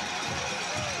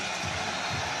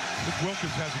 Nik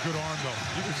Wilkins has a good arm, though.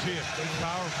 You can see it. It's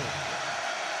powerful.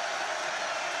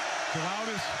 The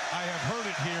loudest I have heard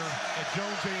it here at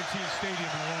Jones A&T Stadium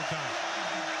in a long time.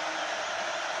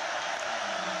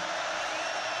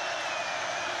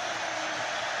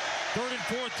 Third and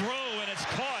 4th throw, and it's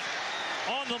caught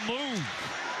on the move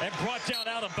and brought down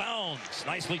out of bounds.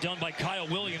 Nicely done by Kyle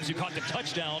Williams, who caught the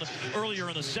touchdown earlier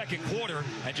in the second quarter,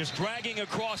 and just dragging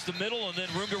across the middle and then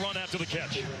room to run after the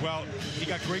catch. Well, he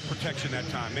got great protection that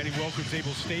time. Manny Wilkins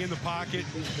able to stay in the pocket,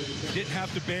 didn't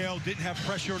have to bail, didn't have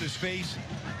pressure on his face,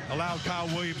 allowed Kyle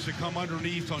Williams to come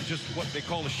underneath on just what they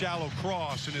call a shallow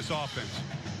cross in this offense.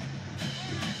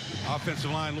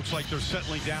 Offensive line looks like they're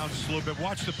settling down just a little bit.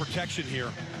 Watch the protection here.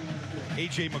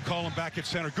 A.J. McCollum back at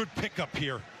center. Good pickup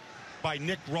here by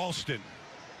Nick Ralston.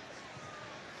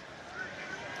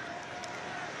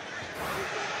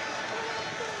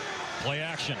 Play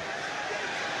action.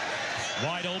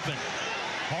 Wide open.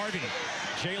 Harvey.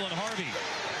 Jalen Harvey.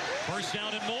 First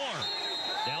down and more.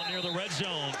 Down near the red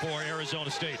zone for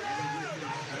Arizona State.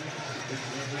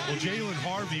 Well, Jalen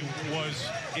Harvey was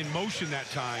in motion that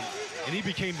time, and he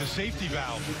became the safety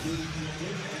valve.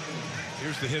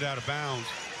 Here's the hit out of bounds.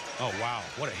 Oh, wow.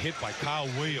 What a hit by Kyle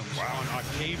Williams on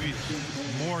Octavius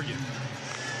Morgan.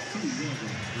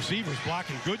 Receivers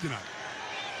blocking good tonight.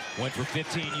 Went for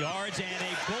 15 yards and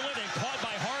a bullet, and caught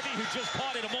by Harvey, who just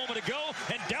caught it a moment ago,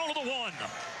 and down to the 1.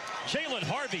 Jalen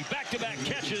Harvey, back-to-back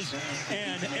catches,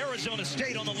 and Arizona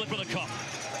State on the lip of the cup.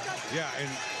 Yeah, and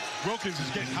Wilkins is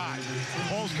getting hot.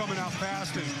 Ball's coming out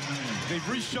fast, and they've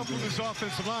reshuffled this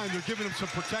offensive line. They're giving him some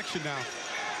protection now.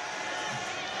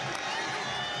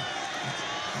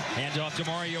 Handoff to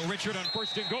Mario Richard on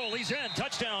first and goal. He's in.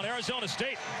 Touchdown, Arizona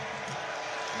State.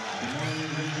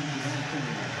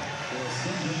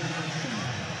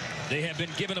 They have been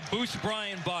given a boost,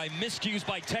 Brian, by miscues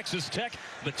by Texas Tech,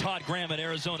 but Todd Graham at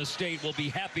Arizona State will be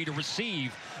happy to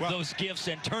receive those gifts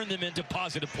and turn them into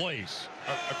positive plays.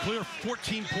 A clear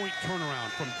 14-point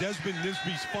turnaround from Desmond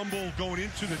Nisby's fumble going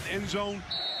into the end zone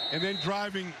and then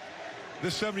driving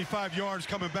the 75 yards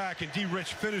coming back, and D.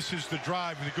 Rich finishes the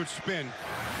drive with a good spin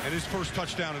and his first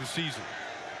touchdown of the season.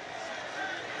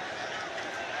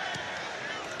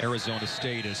 Arizona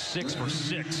State is 6 for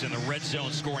 6 in the red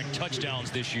zone scoring touchdowns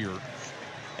this year.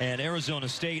 And Arizona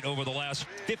State over the last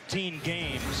 15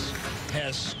 games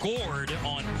has scored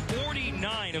on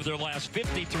 49 of their last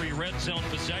 53 red zone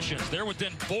possessions. They're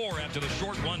within 4 after the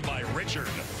short one by Richard.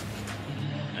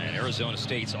 And Arizona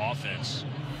State's offense,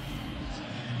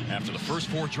 after the first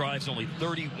 4 drives, only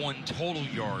 31 total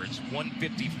yards,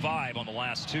 155 on the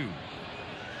last 2.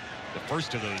 The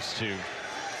first of those 2.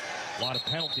 A lot of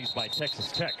penalties by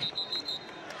Texas Tech.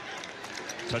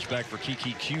 Touchback for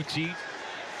Kiki QT.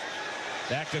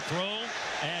 Back to throw,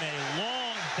 and a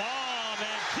long bomb,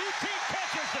 and QT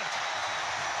catches it.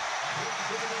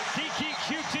 Kiki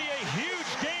QT, a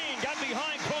huge gain, got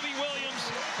behind Kobe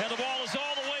Williams, and the ball is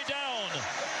all the way down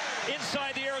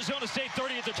inside the Arizona State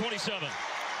 30 at the 27.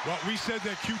 Well, we said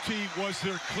that QT was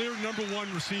their clear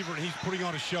 #1 receiver, and he's putting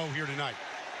on a show here tonight.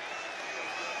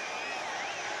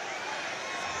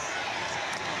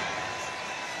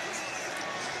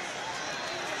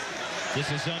 This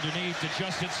is underneath to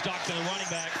Justin Stockton, the running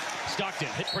back. Stockton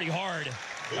hit pretty hard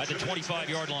at the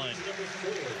 25-yard line.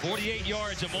 48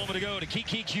 yards a moment ago to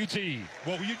Kiki QT.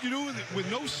 Well, you do with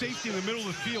no safety in the middle of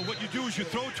the field, what you do is you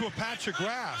throw it to a patch of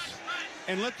grass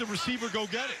and let the receiver go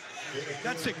get it.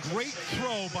 That's a great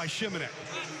throw by Shimonek.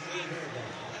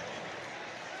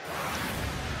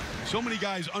 So many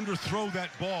guys underthrow that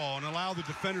ball and allow the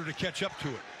defender to catch up to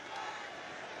it.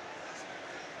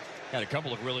 Had a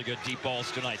couple of really good deep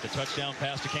balls tonight. The touchdown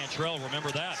pass to Cantrell, remember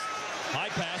that. High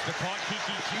pass to caught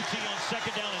Kiki QT on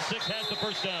 2nd down and 6, has the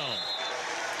first down.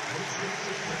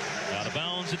 Out of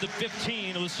bounds at the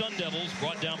 15 of the Sun Devils,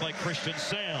 brought down by Christian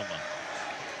Sam.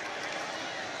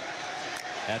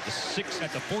 At the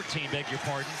 14, beg your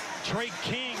pardon, Trey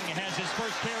King has his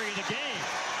first carry of the game.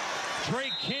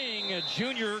 Trey King, a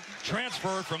junior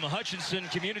transfer from Hutchinson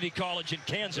Community College in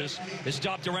Kansas, is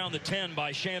stopped around the 10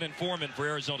 by Shannon Foreman for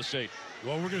Arizona State.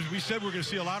 Well, we said we're going to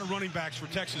see a lot of running backs for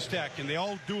Texas Tech, and they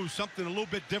all do something a little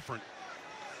bit different.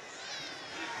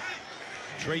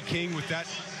 Trey King with that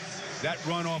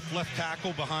run off left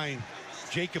tackle behind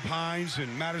Jacob Hines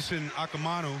and Madison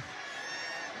Akamanu.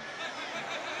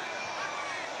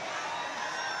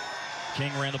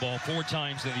 King ran the ball 4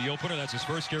 times in the opener. That's his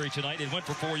first carry tonight. It went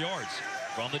for 4 yards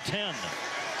from the 10.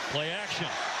 Play action.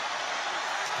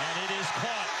 And it is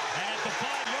caught at the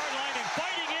 5-yard line, and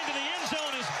fighting into the end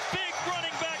zone is big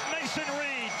running back Mason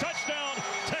Reed. Touchdown,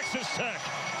 Texas Tech.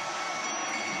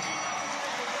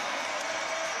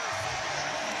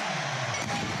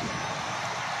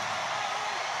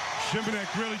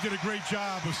 Shimonek really did a great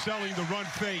job of selling the run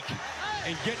fake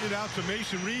and getting it out to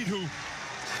Mason Reed, who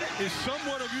is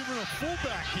somewhat of even a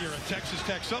fullback here at Texas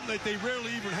Tech, something that they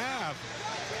rarely even have.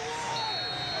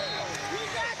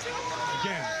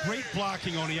 Again, great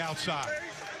blocking on the outside.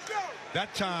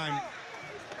 That time,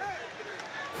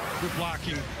 good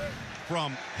blocking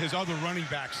from his other running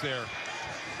backs there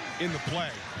in the play.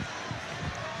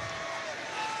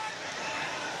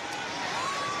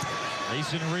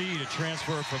 Mason Reed, a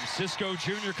transfer from Cisco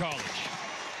Junior College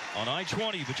on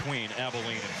I-20 between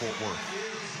Abilene and Fort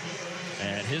Worth.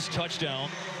 And his touchdown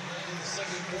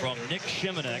from Nik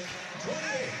Shimonek,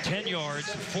 10 yards,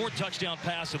 4th touchdown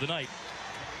pass of the night,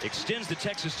 extends the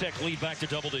Texas Tech lead back to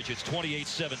double digits,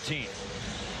 28-17.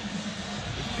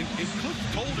 And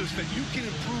Cliff told us that you can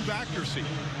improve accuracy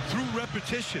through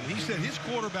repetition. He said his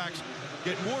quarterbacks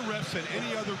get more reps than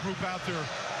any other group out there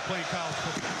playing college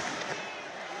football.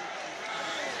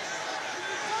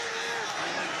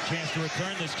 Chance to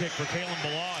return this kick for Kallen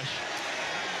Ballage.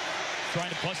 Trying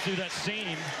to bust through that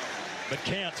seam, but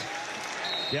can't.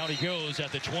 Down he goes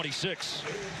at the 26.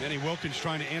 Manny Wilkins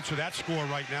trying to answer that score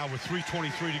right now with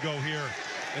 3:23 to go here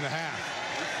in the half.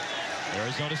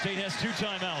 Arizona State has 2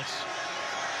 timeouts.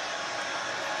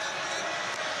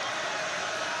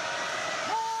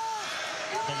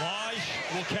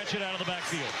 Ballage will catch it out of the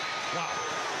backfield. Wow.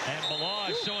 And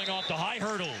Ballage showing off the high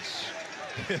hurdles.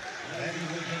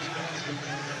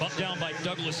 Bumped down by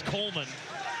Douglas Coleman.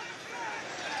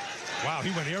 Wow,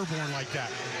 he went airborne like that.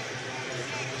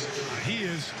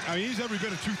 He's every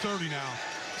bit of 230 now.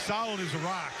 Solid as a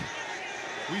rock.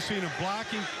 We've seen him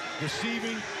blocking,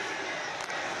 receiving,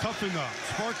 tough in the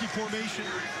Sparky formation.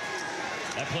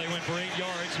 That play went for 8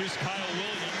 yards. Here's Kyle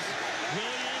Williams.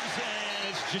 And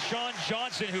it's Deshaun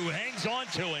Johnson who hangs on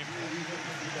to him.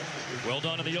 Well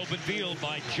done in the open field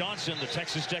by Johnson, the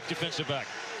Texas Tech defensive back.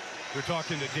 We're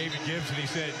talking to David Gibbs, and he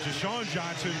said Deshaun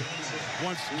Johnson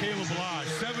wants Kallen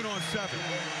Ballage 7-on-7.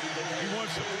 He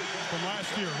wants him from last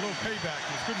year, a little payback.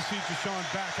 It's good to see Deshaun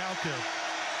back out there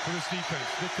for this defense.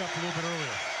 Picked up a little bit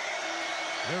earlier.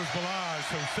 There's Ballage,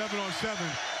 so 7-on-7.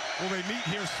 Will they meet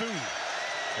here soon?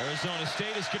 Arizona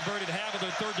State has converted half of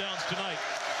their 3rd downs tonight.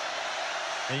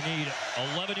 They need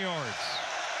 11 yards.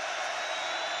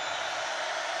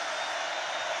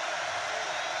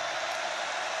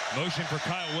 Motion for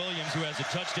Kyle Williams, who has a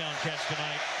touchdown catch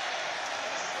tonight.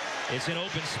 It's an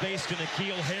open space to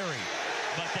N'Keal Harry,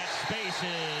 but that space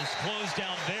is closed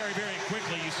down very, very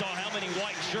quickly. You saw how many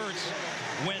white shirts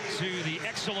went to the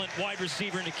excellent wide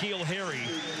receiver N'Keal Harry.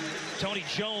 Tony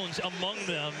Jones among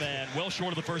them, and well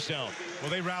short of the 1st down. Well,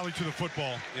 they rallied to the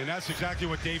football, and that's exactly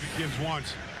what David Gibbs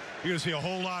wants. You're going to see a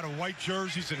whole lot of white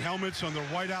jerseys and helmets on their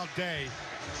whiteout day.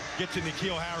 Get to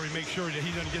N'Keal Harry, make sure that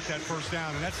he doesn't get that 1st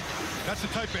down. And that's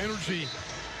the type of energy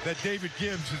that David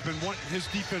Gibbs has been wanting his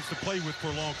defense to play with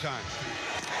for a long time.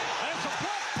 That's a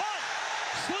block punt.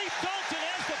 Sleep Dalton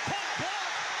has the punt block,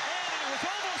 and it was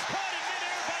almost caught in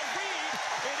midair by Reed.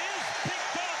 It is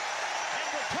picked up and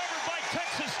recovered by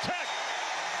Texas Tech.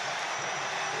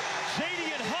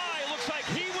 Jadian High looks like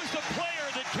he was the player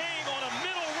that came on a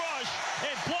middle rush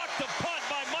and blocked the punt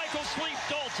by Michael Sleep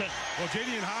Dalton. Well,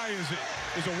 Jadian High is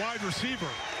a wide receiver.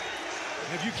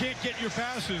 And if you can't get your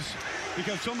passes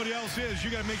because somebody else is, you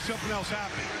got to make something else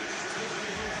happen.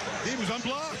 He was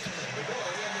unblocked.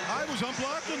 I was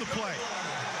unblocked on the play.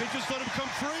 They just let him come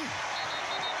free.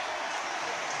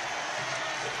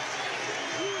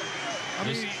 I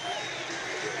mean,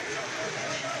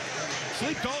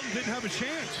 Sleep Dalton didn't have a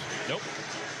chance. Nope.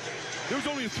 There was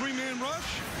only a 3-man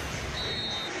rush.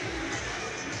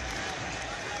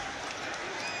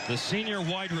 The senior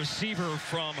wide receiver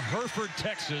from Hereford,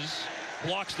 Texas,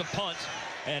 blocks the punt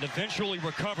and eventually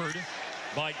recovered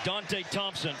by Dante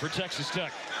Thompson for Texas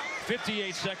Tech.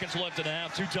 58 seconds left in the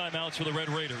half, 2 timeouts for the Red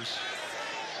Raiders.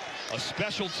 A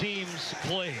special teams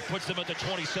play puts them at the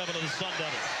 27 of the Sun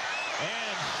Devils.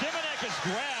 And Shimonek is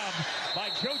grabbed by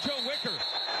JoJo Wicker.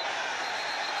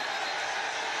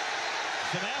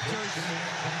 Some afters.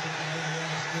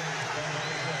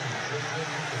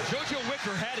 JoJo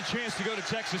Wicker had a chance to go to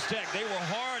Texas Tech. They were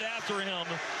hard after him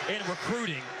in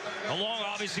recruiting, along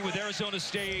obviously with Arizona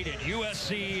State and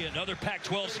USC and other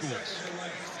Pac-12 schools.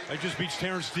 They just beats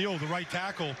Terrence Steele, the right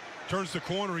tackle, turns the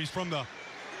corner. He's from the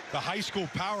high school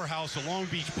powerhouse of Long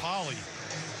Beach Poly.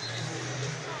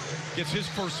 Gets his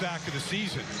 1st sack of the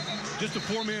season. Just a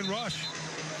 4-man rush.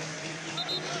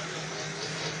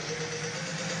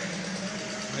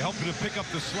 They're helping to pick up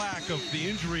the slack of the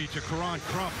injury to Karan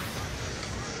Crump.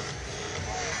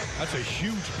 That's a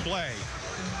huge play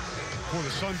for the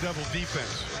Sun Devil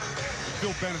defense.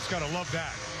 Bill Bennett's got to love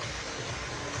that.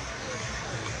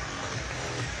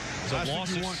 It's a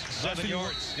loss of 7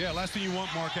 yards. Last thing you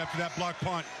want, Mark, after that block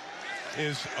punt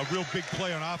is a real big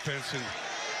play on offense, and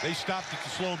they stopped it to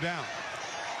slow him down.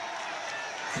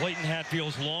 Clayton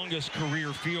Hatfield's longest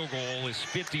career field goal is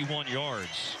 51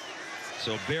 yards.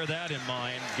 So bear that in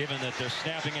mind, given that they're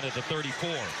snapping it at the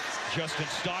 34. Justin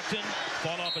Stockton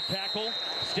fought off a tackle,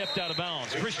 stepped out of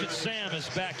bounds. Christian Sam is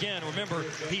back in. Remember,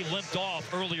 he limped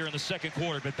off earlier in the second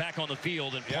quarter, but back on the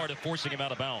field and part of forcing him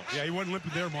out of bounds. Yeah, he wasn't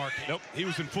limping there, Mark. Nope. He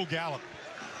was in full gallop.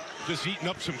 Just eating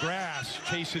up some grass,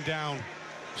 chasing down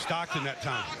Stockton that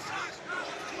time.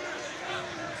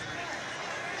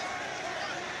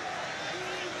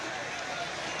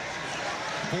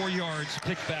 Four yards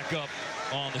picked back up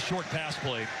on the short pass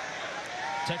play.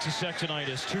 Texas Tech tonight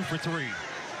is 2 for 3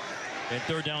 in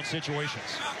third down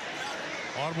situations.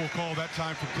 Audible call that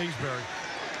time from Kingsbury.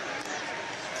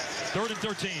 3rd and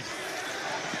 13.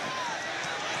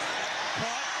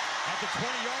 Caught at the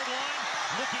 20-yard line,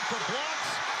 looking for blocks.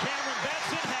 Cameron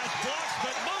Batson has blocks,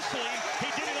 but mostly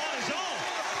he did it on his own.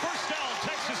 First down,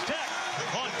 Texas Tech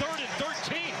on 3rd and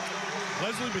 13.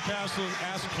 Leslie McCaslin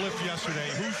asked Cliff yesterday,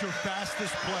 who's your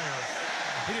fastest player?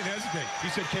 He didn't hesitate. He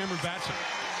said Cameron Batson.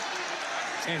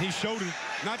 And he showed it,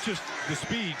 not just the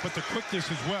speed, but the quickness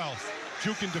as well,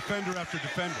 juking defender after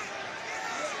defender.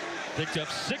 Picked up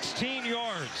 16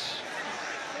 yards.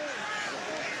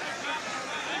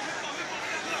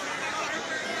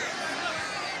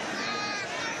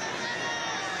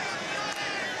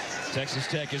 Texas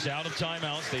Tech is out of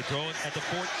timeouts. They throw it at the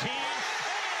 14. And it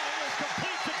is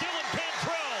complete to Dylan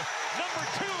Cantrell. Number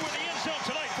 2 in the end zone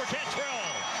tonight for Cantrell.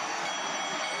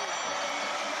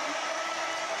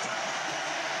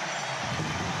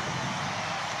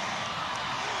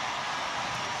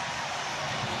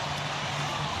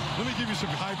 Let me give you some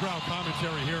highbrow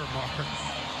commentary here, Mark.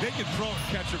 They can throw and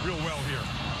catch it real well here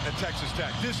at Texas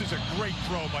Tech. This is a great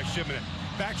throw by Shimonek.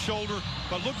 Back shoulder,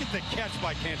 but look at the catch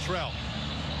by Cantrell.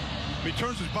 He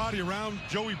turns his body around.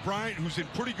 Joey Bryant, who's in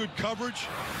pretty good coverage.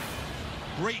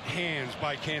 Great hands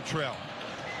by Cantrell.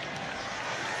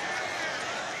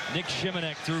 Nik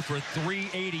Shimonek threw for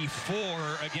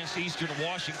 384 against Eastern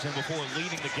Washington before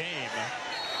leaving the game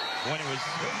when it was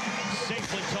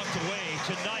safely tucked away.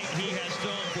 Tonight he has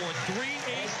thrown for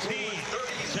 318.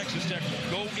 Texas Tech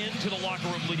go into the locker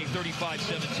room leading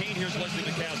 35-17. Here's Leslie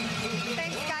McCaslin.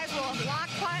 Thanks, guys. Well, a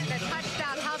block punt and a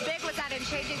touchdown. How big was that in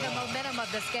changing the momentum of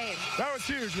this game? That was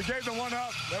huge. We gave them one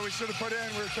up that we should have put in.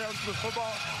 We were careless with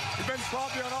football. We've been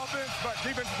sloppy on offense, but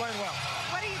defense is playing well.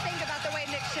 What do you think about the way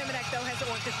Nik Shimonek, though, has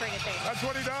orchestrated things? That's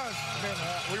what he does. I mean,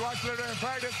 we watched it in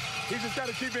practice. He's just got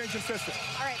to keep being consistent.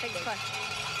 All right, thanks, Cliff.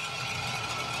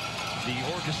 The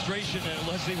orchestration that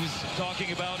Leslie was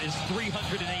talking about is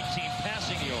 318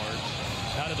 passing yards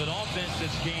out of an offense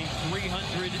that's gained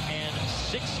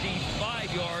 365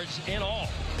 yards in all.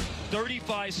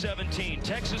 35-17,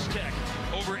 Texas Tech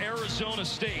over Arizona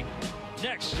State.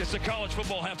 Next, it's the College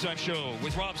Football Halftime Show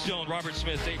with Rob Stone, Robert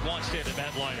Smith, Dave Wanstead, and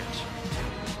Matt Leinart.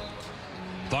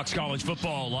 Fox College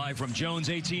Football live from Jones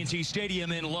AT&T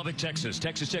Stadium in Lubbock, Texas.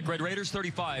 Texas Tech Red Raiders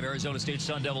 35, Arizona State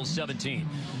Sun Devils 17.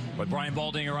 With Brian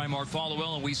Baldinger, I'm Mark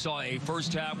Followell, and we saw a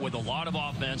first half with a lot of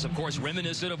offense. Of course,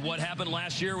 reminiscent of what happened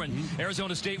last year when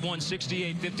Arizona State won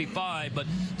 68-55. But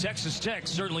Texas Tech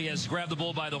certainly has grabbed the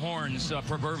bull by the horns,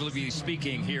 proverbially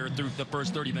speaking, here through the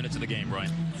first 30 minutes of the game, Brian.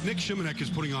 Nik Shimonek is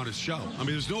putting on his show. I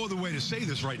mean, there's no other way to say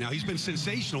this right now. He's been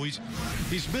sensational. He's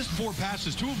missed 4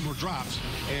 passes. 2 of them were drops,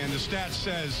 and the stats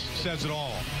says it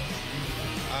all.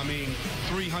 I mean,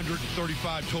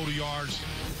 335 total yards.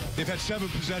 They've had 7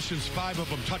 possessions, 5 of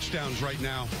them touchdowns right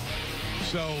now.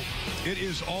 So it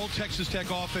is all Texas Tech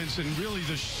offense, and really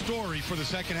the story for the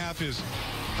second half is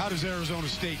how does Arizona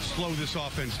State slow this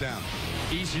offense down?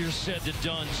 Easier said than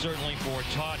done, certainly, for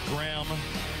Todd Graham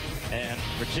and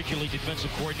particularly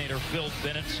defensive coordinator Phil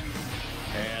Bennett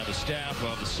and the staff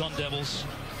of the Sun Devils.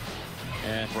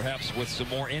 And perhaps with some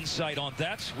more insight on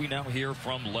that, we now hear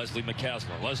from Leslie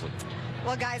McCaslin. Leslie.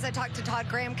 Well, guys, I talked to Todd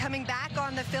Graham coming back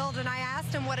on the field, and I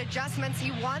asked him what adjustments he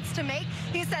wants to make.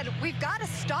 He said, we've got to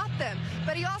stop them.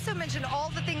 But he also mentioned all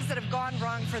the things that have gone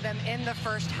wrong for them in the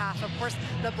first half. Of course,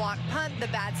 the block punt, the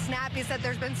bad snap. He said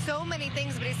there's been so many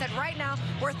things, but he said right now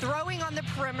we're throwing on the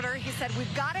perimeter. He said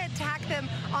we've got to attack them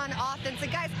on offense.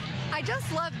 And guys, I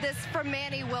just love this from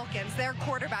Manny Wilkins, their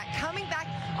quarterback, coming back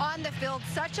on the field,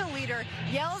 such a leader,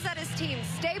 yells at his team,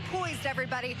 stay poised,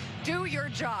 everybody, do your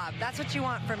job. That's what you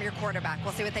want from your quarterback.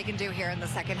 We'll see what they can do here in the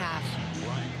second half.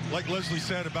 Like Leslie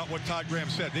said about what Todd Graham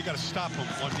said, they got to stop him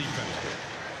on defense.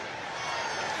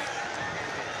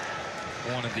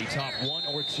 One of the top 1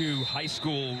 or 2 high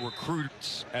school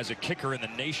recruits as a kicker in the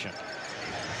nation.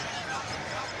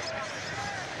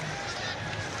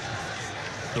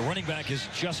 The running back is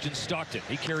Justin Stockton.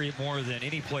 He carried more than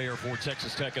any player for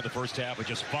Texas Tech in the first half, with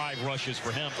just 5 rushes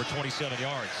for him for 27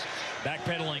 yards.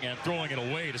 Backpedaling and throwing it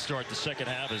away to start the second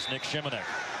half is Nik Shimonek.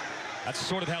 That's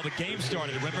sort of how the game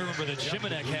started. Remember that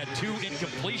Shimonek had 2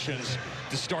 incompletions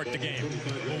to start the game.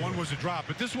 Well, one was a drop,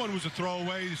 but this one was a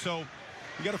throwaway, so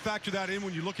you got to factor that in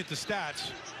when you look at the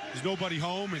stats. There's nobody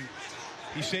home, and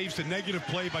he saves the negative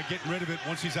play by getting rid of it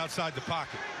once he's outside the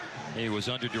pocket. He was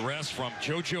under duress from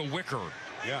JoJo Wicker.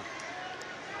 Yeah.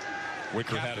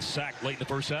 Wicker had a sack late in the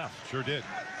first half. Sure did.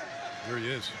 Here he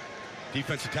is.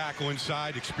 Defensive tackle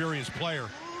inside, experienced player,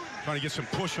 trying to get some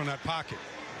push on that pocket.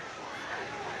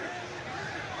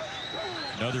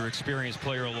 Another experienced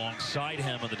player alongside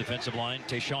him on the defensive line,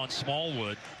 Tayshawn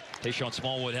Smallwood. Tayshawn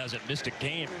Smallwood hasn't missed a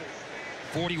game.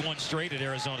 41 straight at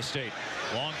Arizona State.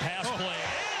 Long pass play.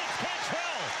 And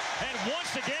Cantrell. And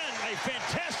once again, a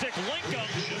fantastic link-up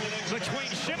between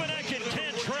Shimonek and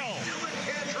Cantrell.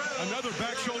 Another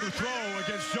back shoulder throw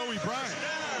against Joey Bryant.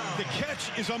 The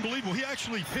catch is unbelievable. He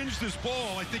actually pinged this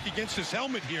ball, I think, against his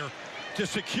helmet here to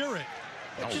secure it.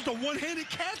 It's just a one-handed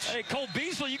catch. Hey, Cole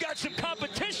Beasley, you got some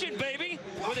competition, baby,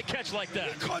 with a catch like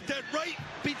that. He caught that right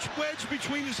wedge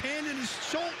between his hand and his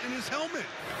shoulder and his helmet.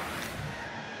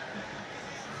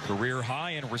 Career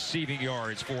high in receiving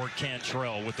yards for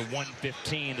Cantrell with the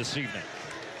 115 this evening.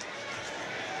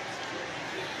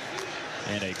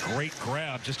 And a great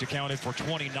grab, just accounted for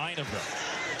 29 of them.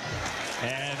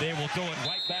 And they will throw it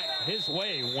right back his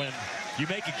way when you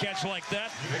make a catch like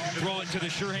that. Throw it to the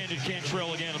sure-handed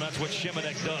Cantrell again, and that's what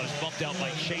Shimonek does. Bumped out by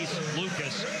Chase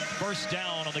Lucas. First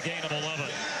down on the gain of 11.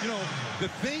 You know, the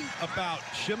thing about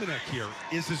Shimonek here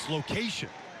is his location.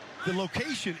 The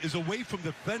location is away from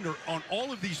the defender on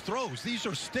all of these throws. These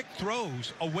are stick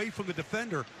throws away from the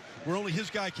defender where only his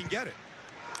guy can get it.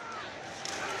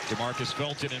 DeMarcus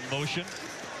Felton in motion.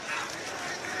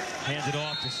 Hands it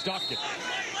off to Stockton.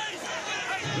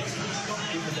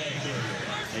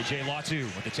 A.J. Latu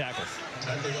with the tackle.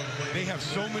 They have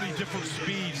so many different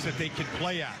speeds that they can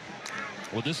play at.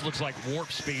 Well, this looks like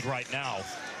warp speed right now.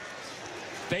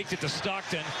 Faked it to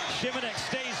Stockton. Shimonek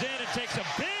stays in and takes a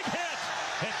big hit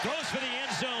and throws for the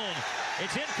end zone.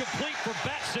 It's incomplete for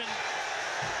Batson.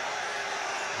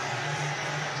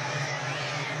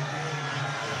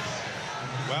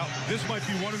 Well, this might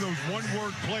be one of those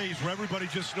one-word plays where everybody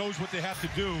just knows what they have to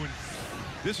do, and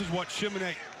this is what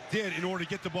Shimonek did in order to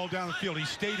get the ball down the field. He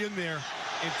stayed in there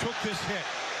and took this hit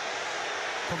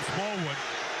from Smallwood.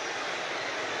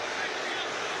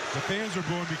 The fans are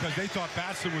booing because they thought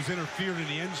Batson was interfered in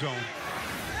the end zone,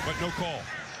 but no call.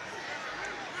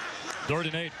 3rd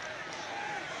and 8.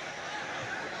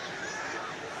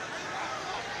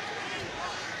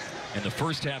 In the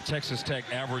first half, Texas Tech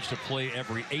averaged a play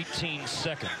every 18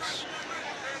 seconds.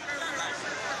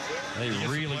 They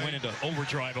really went into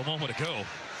overdrive a moment ago.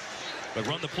 But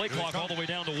run the play clock all the way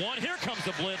down to 1. Here comes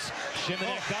the blitz.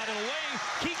 Shimonek got it away.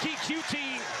 Kiki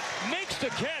QT makes the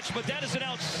catch, but that is an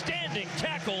outstanding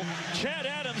tackle. Chad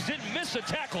Adams didn't miss a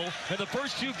tackle in the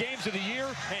first 2 games of the year,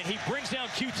 and he brings down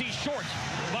QT short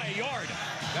by a yard.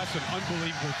 That's an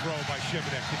unbelievable throw by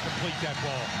Shimonek to complete that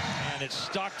ball. And it's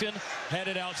Stockton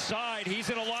headed outside. He's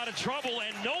in a lot of trouble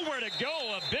and nowhere to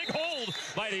go. A big hold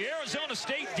by the Arizona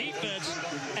State defense.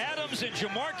 Adams and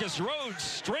Jamarcus Rhodes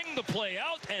string the play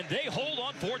out, and they hold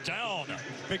on 4th down.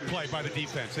 Big play by the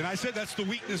defense. And I said that's the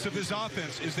weakness of this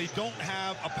offense, is they don't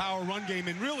have a power run game.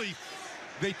 And really,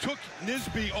 they took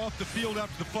Nisby off the field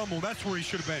after the fumble. That's where he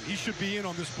should have been. He should be in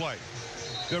on this play.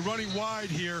 They're running wide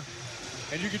here,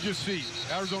 and you can just see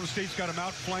Arizona State's got him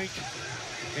outflanked.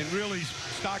 And really,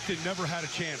 Stockton never had a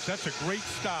chance. That's a great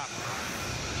stop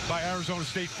by Arizona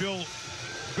State. Phil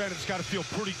Bennett's got to feel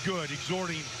pretty good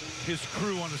exhorting his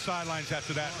crew on the sidelines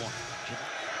after that one.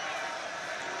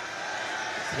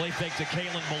 Play fake to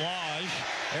Kallen Ballage.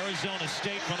 Arizona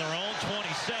State from their own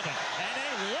 27. And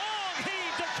a long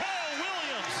heave to Kyle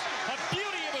Williams. A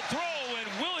beauty of a throw, and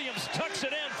Williams tucks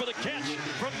it in for the catch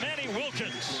from Manny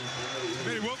Wilkins.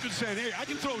 Manny Wilkins saying, hey, I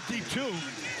can throw it deep too.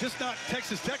 Just not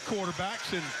Texas Tech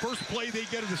quarterbacks. And first play they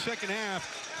get in the second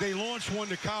half, they launch one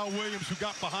to Kyle Williams, who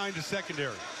got behind the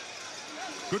secondary.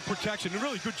 Good protection. And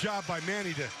really good job by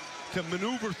Manny to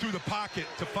maneuver through the pocket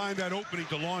to find that opening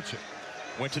to launch it.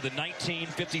 Went to the 19,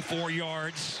 54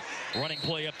 yards. Running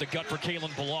play up the gut for Kallen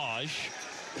Ballage.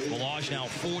 Ballage now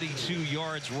 42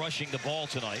 yards rushing the ball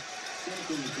tonight.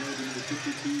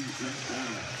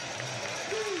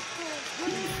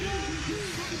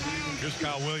 Here's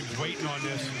Kyle Williams waiting on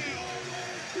this.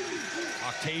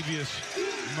 Octavius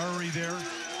Murray there,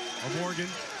 or Morgan,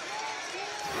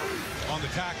 on the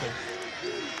tackle.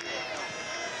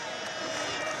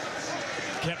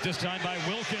 Kept this time by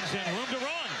Wilkins, and room to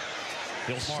run.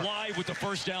 He'll slide with the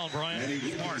first down, Brian.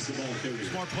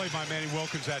 Smart play by Manny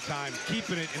Wilkins that time.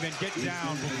 Keeping it and then getting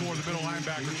down before the middle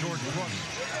linebacker, Jordan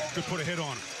Brooks, could put a hit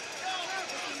on him.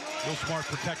 Real smart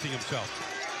protecting himself.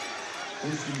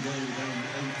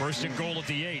 First and goal at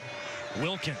the 8.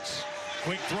 Wilkins.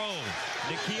 Quick throw.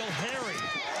 N'Keal Harry.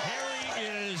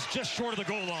 Harry is just short of the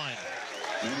goal line.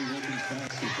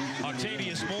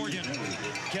 Octavius Morgan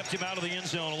kept him out of the end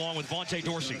zone along with Vontae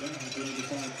Dorsey.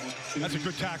 That's a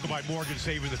good tackle by Morgan,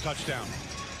 saving the touchdown.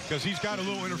 Because he's got a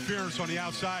little interference on the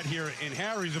outside here, and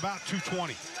Harry's about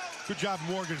 220. Good job,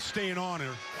 Morgan, staying on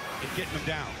her and getting him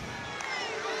down.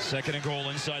 Second and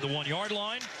goal inside the 1-yard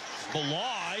line.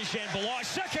 Ballage, and Ballage,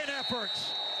 second effort.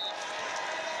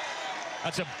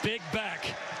 That's a big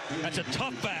back. That's a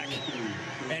tough back.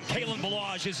 And Kallen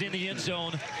Ballage is in the end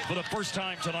zone for the first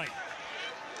time tonight.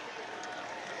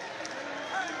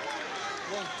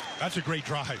 That's a great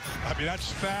drive. I mean,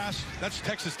 that's fast. That's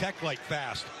Texas Tech-like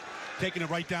fast. Taking it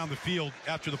right down the field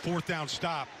after the 4th down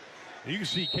stop. And you can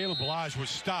see Kallen Ballage was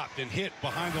stopped and hit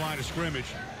behind the line of scrimmage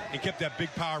and kept that big,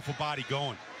 powerful body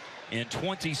going. In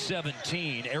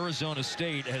 2017, Arizona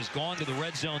State has gone to the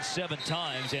red zone 7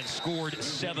 times and scored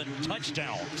 7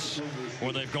 touchdowns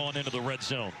when they've gone into the red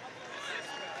zone.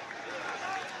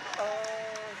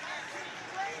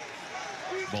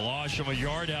 Ballage from a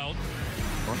yard out.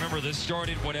 Remember, this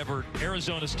started whenever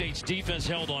Arizona State's defense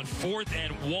held on 4th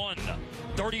and 1.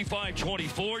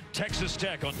 35-24, Texas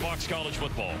Tech on Fox College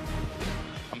Football.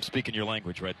 I'm speaking your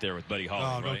language right there with Buddy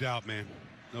Holly. Oh, no doubt, man.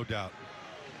 No doubt.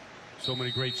 So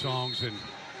many great songs, and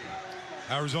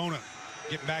Arizona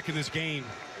getting back in this game.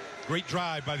 Great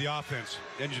drive by the offense,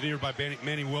 engineered by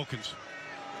Manny Wilkins.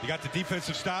 You got the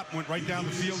defensive stop, went right down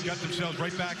the field, got themselves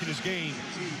right back in this game.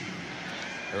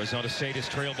 Arizona State is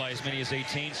trailed by as many as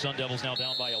 18. Sun Devils now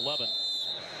down by 11.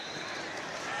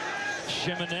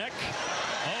 Shimonek.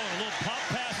 Oh, a little pop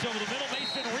pass over the middle.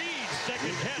 Mason Reed,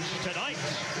 second catch tonight.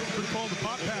 Could have called the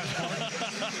pop pass.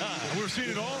 We're seeing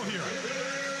it all here.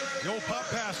 The old pop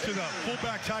pass to the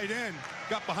fullback tight end.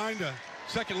 Got behind the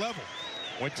second level.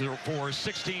 Went for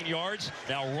 16 yards.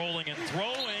 Now rolling and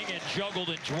throwing and juggled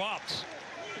and dropped.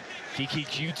 Kiki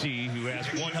QT, who has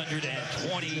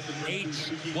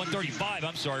 135,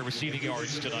 I'm sorry, receiving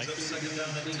yards tonight.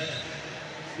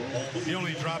 He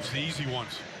only drops the easy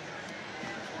ones.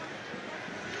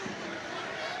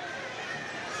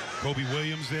 Kobe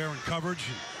Williams there in coverage.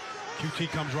 QT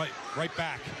comes right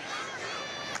back.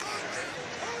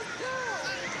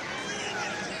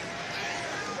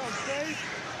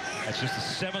 That's just the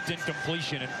 7th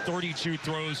incompletion in 32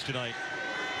 throws tonight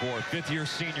for 5th-year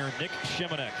senior Nik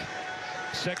Shimonek.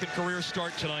 Second career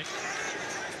start tonight.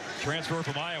 Transfer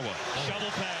from Iowa.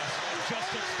 Shovel pass.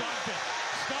 Justin Stockton.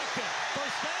 Stockton.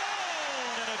 First down.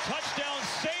 And a touchdown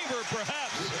saver,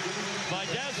 perhaps, by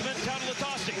Desmond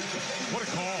Tautalatasi. What a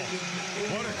call.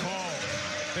 What a call.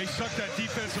 They sucked that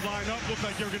defensive line up. Looked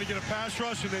like they were going to get a pass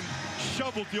rush, and then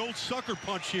shoveled the old sucker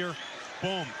punch here.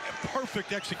 Boom.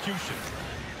 Perfect execution.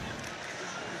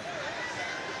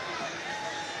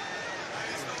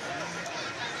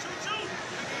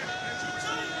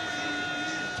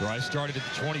 Drive started at the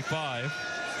 25.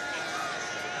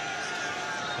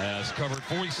 Has covered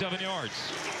 47 yards.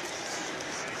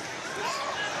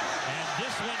 And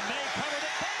this one may cover the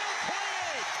final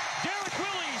 28. Derek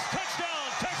Willies, touchdown,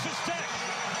 Texas Tech.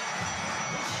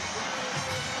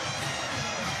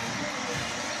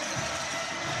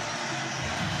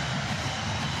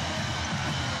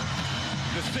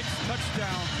 The 6th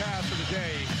touchdown pass of the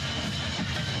day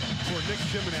for Nik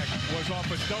Shimonek was off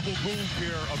a double move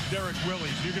here of Derek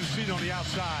Willies. You're going to see it on the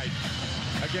outside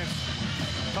against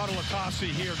Tautalatasi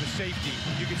here, the safety.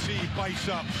 You can see he bites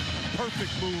up.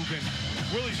 Perfect move. And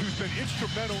Willies, who's been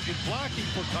instrumental in blocking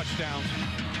for touchdowns,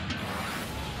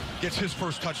 gets his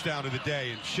first touchdown of the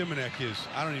day. And Shimonek is,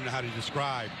 I don't even know how to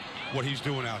describe what he's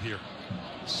doing out here.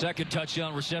 Second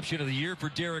touchdown reception of the year for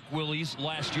Derek Willies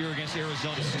last year against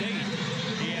Arizona State.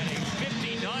 He had a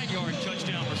 59-yard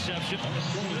touchdown reception.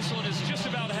 This one is just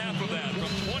about half of that, from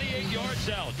 28 yards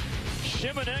out.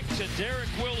 Shimonek to Derek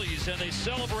Willies, and they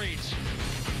celebrate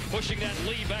pushing that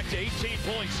lead back to 18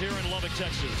 points here in Lubbock,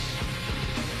 Texas.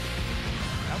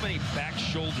 How many back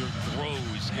shoulder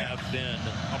throws have been?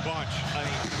 A bunch. I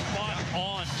mean, spot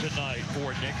on tonight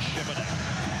for Nik Shimonek.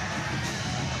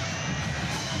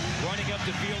 Running up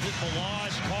the field with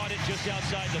Ballage, caught it just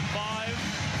outside the 5.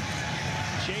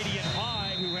 Jadian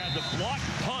High, who had the blocked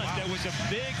punt. That was a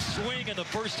big swing in the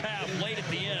first half, late at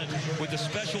the end, with the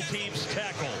special teams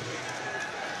tackle.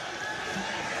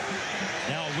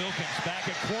 Now Wilkins back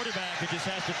at quarterback and just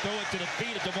has to throw it to the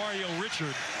feet of DeMario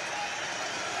Richard.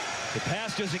 The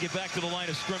pass doesn't get back to the line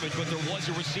of scrimmage, but there was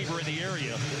a receiver in the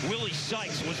area. Willie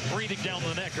Sykes was breathing down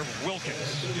the neck of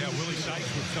Wilkins. Yeah, Willie Sykes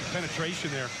with some penetration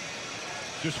there.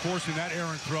 Just forcing that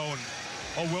errant throw, and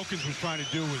all Wilkins was trying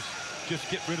to do was just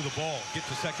get rid of the ball, get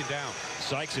to second down.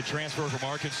 Sykes, a transfer from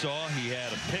Arkansas. He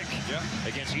had a pick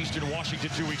against Eastern Washington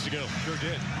 2 weeks ago. Sure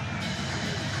did.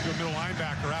 Good middle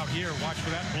linebacker out here. Watch for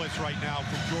that blitz right now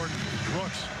from Jordan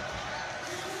Brooks.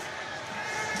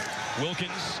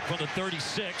 Wilkins from the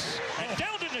 36. And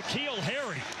down to N'Keal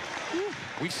Harry.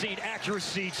 We've seen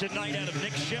accuracy tonight out of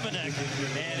Nik Shimonek,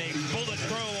 and a bullet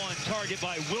throw on target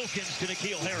by Wilkins to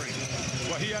N'Keal Harry.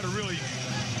 Well, he had to really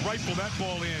rifle that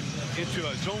ball into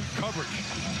a zone coverage.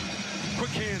 Quick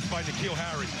hands by N'Keal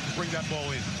Harry to bring that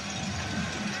ball in.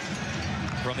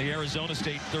 From the Arizona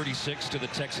State 36 to the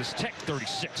Texas Tech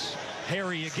 36.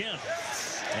 Harry again.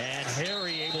 And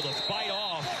Harry able to fight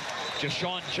off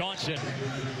Deshaun Johnson.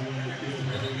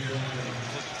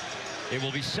 It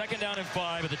will be 2nd down and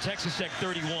 5 at the Texas Tech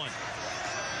 31.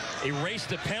 Erase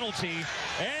the penalty,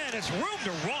 and it's room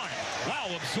to run.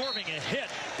 Wow, absorbing a hit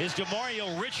is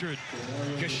Demario Richard.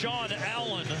 Keshawn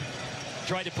Allen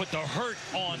tried to put the hurt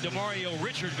on Demario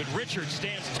Richard, but Richard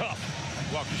stands tough.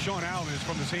 Well, Keshawn Allen is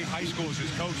from the same high school as his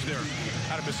coach there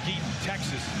out of Mesquite,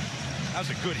 Texas. That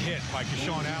was a good hit by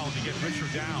Keshawn Allen to get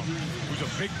Richard down, who's a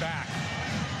big back,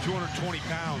 220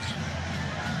 pounds.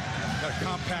 Got a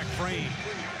compact frame.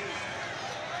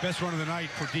 Best run of the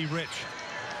night for D. Rich.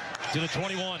 To the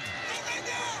 21.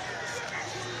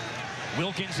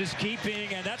 Wilkins is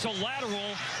keeping, and that's a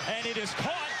lateral, and it is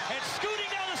caught, and scooting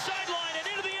down the sideline and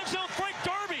into the end zone, Frank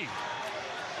Darby.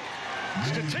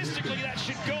 Statistically, that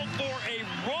should go for a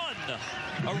run.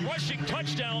 A rushing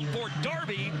touchdown for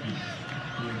Darby,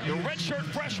 the redshirt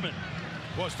freshman.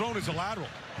 Well, it's thrown as a lateral.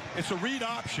 It's a read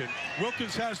option.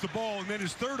 Wilkins has the ball, and then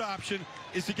his third option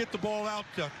is to get the ball out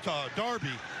to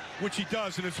Darby, which he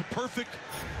does, and it's a perfect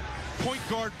point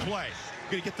guard play.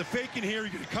 You're going to get the fake in here.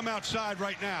 You're going to come outside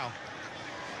right now.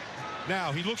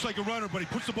 Now, he looks like a runner, but he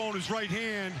puts the ball in his right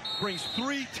hand, brings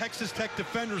 3 Texas Tech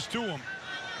defenders to him,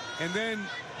 and then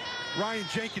Ryan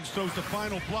Jenkins throws the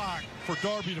final block for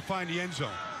Darby to find the end zone.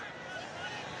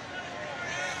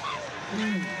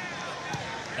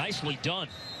 Nicely done.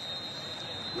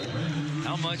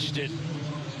 How much did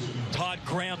Todd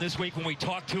Graham this week, when we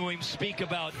talked to him, speak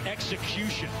about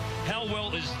execution? How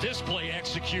well is this play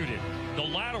executed? The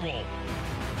lateral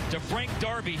to Frank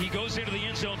Darby. He goes into the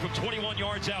end zone from 21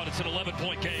 yards out. It's an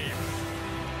 11-point game.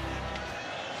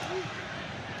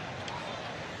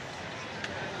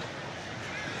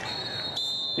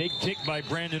 Big kick by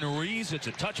Brandon Ruiz. It's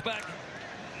a touchback.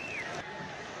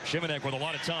 Shimonek with a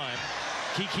lot of time.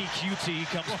 Kiki QT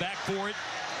comes back for it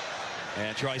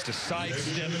and tries to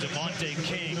sidestep DeMonte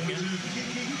King.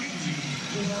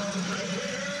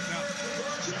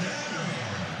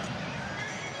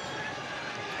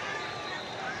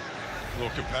 A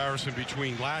little comparison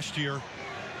between last year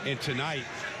and tonight.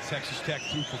 Texas Tech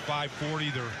threw for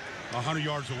 540. They're 100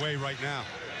 yards away right now.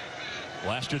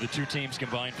 Last year, the two teams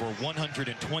combined for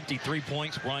 123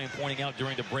 points. Brian pointing out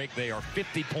during the break, they are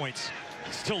 50 points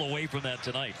still away from that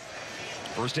tonight.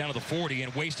 First down to the 40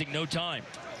 and wasting no time.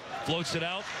 Floats it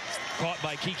out, caught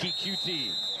by Kiki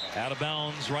QT. Out of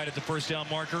bounds right at the first down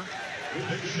marker.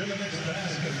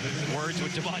 Words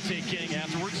with DeMonte King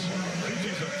afterwards.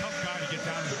 He's a tough guy to get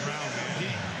down to the ground,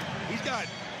 man. He's got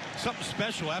something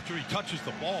special after he touches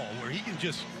the ball where he can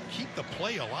just keep the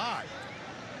play alive.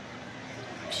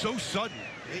 So sudden.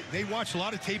 They watch a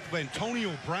lot of tape of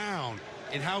Antonio Brown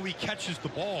and how he catches the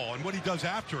ball and what he does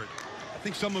after it. I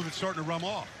think some of it's starting to run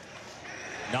off.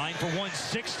 9 for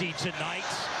 160 tonight.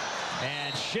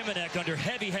 And Shimonek under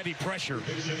heavy pressure,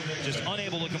 just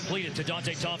unable to complete it to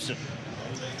Dante Thompson.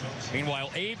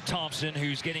 Meanwhile, Abe Thompson,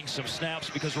 who's getting some snaps,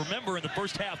 because remember in the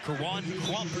first half, Karan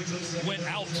Crump went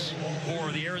out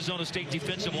for the Arizona State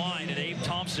defensive line, and Abe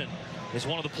Thompson is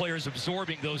one of the players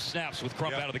absorbing those snaps with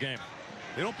Crump out of the game.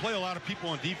 They don't play a lot of people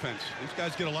on defense. These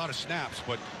guys get a lot of snaps,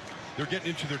 but they're getting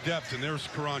into their depth, and there's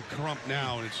Karan Crump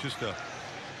now, and it's just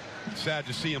sad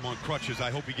to see him on crutches.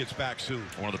 I hope he gets back soon.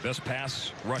 One of the best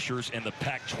pass rushers in the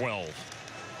Pac-12.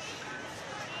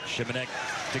 Shimonek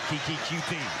to Kiki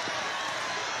QT.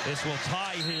 This will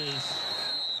tie his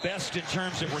best in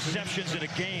terms of receptions in a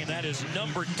game. That is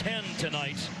number 10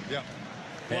 tonight. Yeah.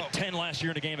 Well, at 10 last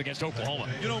year in a game against Oklahoma.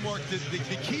 You know, Mark, the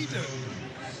key to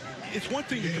it's one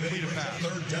thing to complete a pass,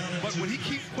 but when he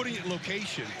keeps putting it in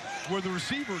location where the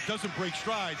receiver doesn't break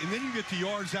stride, and then you get the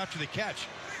yards after the catch,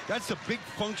 that's a big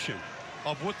function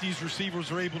of what these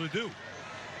receivers are able to do.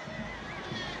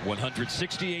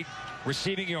 168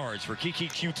 receiving yards for Kiki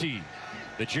QT,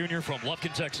 the junior from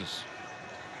Lufkin, Texas.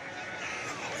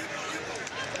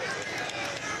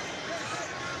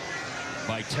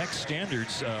 By Tech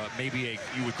standards, maybe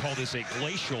you would call this a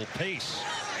glacial pace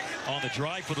on the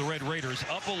drive for the Red Raiders.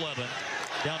 Up 11,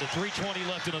 down to 3:20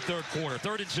 left in the third quarter.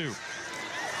 3rd and 2.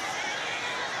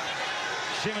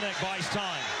 Shimonek buys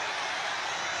time.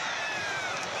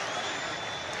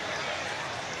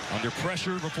 Under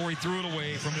pressure before he threw it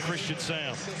away from Christian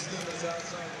Sam.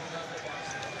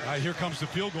 Here comes the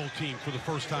field goal team for the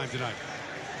first time tonight.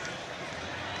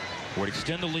 Would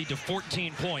extend the lead to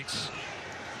 14 points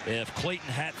if Clayton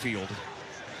Hatfield,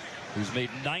 who's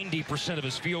made 90% of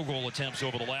his field goal attempts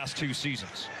over the last 2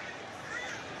 seasons.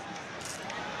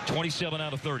 27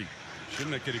 out of 30.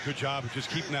 Shimonek did a good job of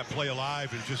just keeping that play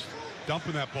alive and just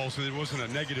dumping that ball so that it wasn't a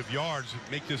negative yards.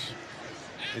 Make this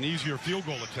an easier field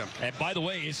goal attempt. And by the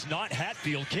way, it's not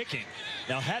Hatfield kicking.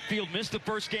 Now, Hatfield missed the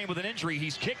first game with an injury.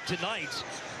 He's kicked tonight,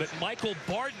 but Michael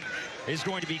Barton is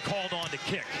going to be called on to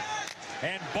kick.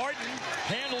 And Barton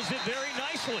handles it very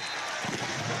nicely.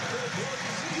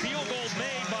 Field goal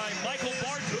made by Michael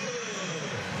Barton.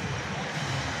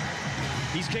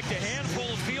 He's kicked a handful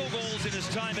of field goals in his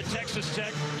time at Texas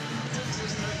Tech.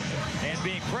 And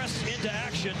being pressed into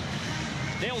action,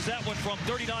 nails that one from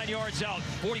 39 yards out,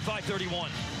 45-31.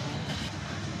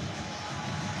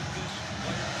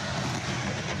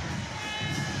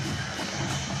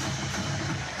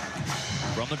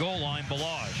 From the goal line,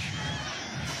 Ballage.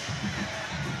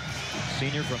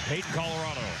 Senior from Peyton,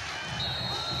 Colorado.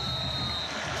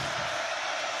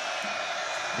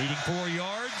 Needing 4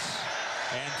 yards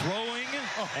and throwing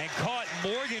and caught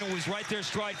Morgan, who was right there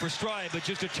stride for stride, but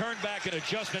just a turn back and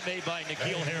adjustment made by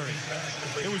N'Keal Harry.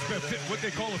 It was what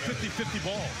they call a 50-50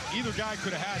 ball. Either guy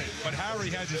could have had it, but Harry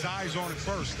had his eyes on it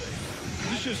first.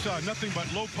 This is just nothing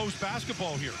but low post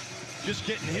basketball here. Just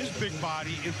getting his big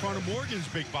body in front of Morgan's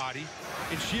big body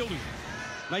and shielding him.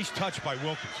 Nice touch by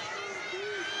Wilkins.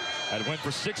 That went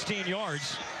for 16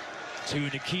 yards to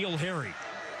N'Keal Harry.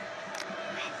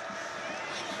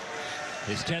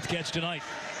 His 10th catch tonight.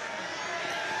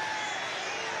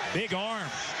 Big arm,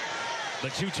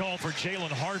 but too tall for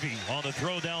Jalen Harvey on the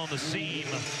throw down the seam.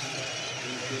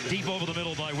 Deep over the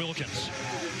middle by Wilkins.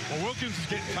 Well, Wilkins is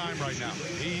getting time right now.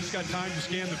 He's got time to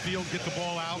scan the field, get the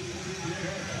ball out.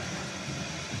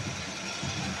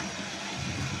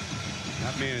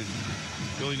 That man,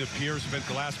 Billy Napier, spent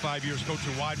the last 5 years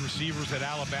coaching wide receivers at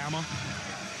Alabama.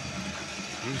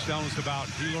 He was telling us about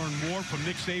he learned more from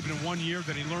Nick Saban in 1 year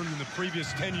than he learned in the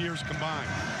previous 10 years combined.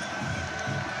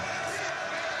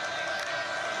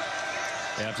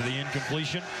 After the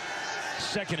incompletion,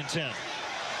 2nd and 10.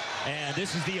 And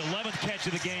this is the 11th catch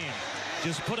of the game.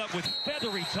 Just put up with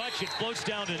feathery touch. It floats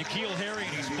down to N'Keal Harry,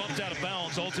 and he's bumped out of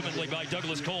bounds ultimately by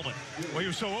Douglas Coleman. Well, he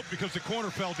was so open because the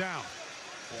corner fell down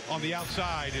on the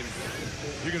outside, and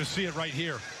you're going to see it right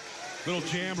here. Little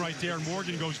jam right there, and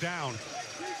Morgan goes down.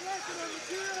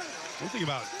 One thing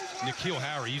about N'Keal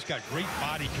Harry, he's got great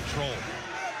body control.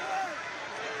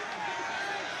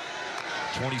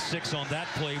 26 on that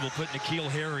play will put N'Keal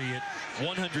Harry at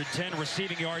 110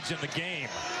 receiving yards in the game.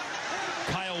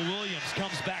 Kyle Williams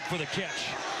comes back for the catch,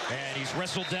 and he's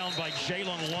wrestled down by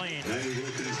Jalen Lane.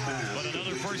 But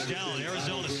another first down,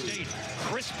 Arizona State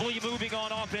crisply moving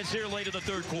on offense here late in the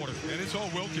 3rd quarter. And it's all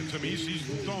Wilkins. I mean, he's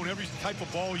throwing every type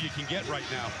of ball you can get right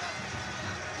now.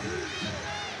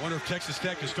 Wonder if Texas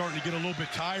Tech is starting to get a little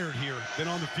bit tired here. Been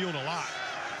on the field a lot.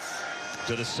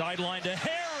 To the sideline to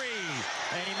Harry,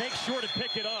 and he makes sure to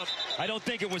pick it up. I don't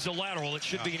think it was a lateral. It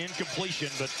should be an incompletion,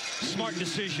 but smart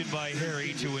decision by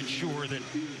Harry to ensure that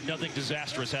nothing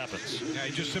disastrous happens. Yeah,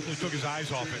 he just simply took his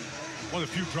eyes off it. One of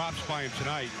the few drops by him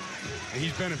tonight, and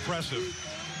he's been impressive.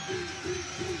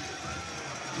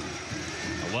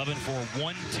 11 for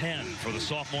 110 for the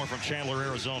sophomore from Chandler,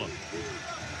 Arizona.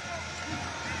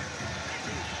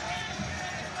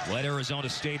 Led Arizona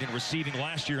State in receiving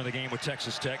last year in the game with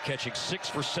Texas Tech, catching 6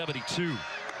 for 72.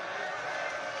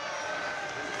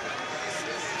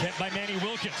 Kept by Manny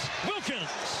Wilkins. Wilkins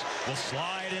will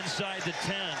slide inside the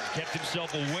 10. Kept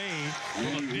himself away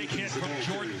from a big hit from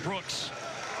Jordan Brooks.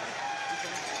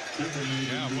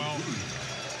 Yeah, well,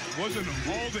 it wasn't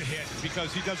all the hit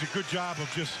because he does a good job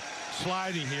of just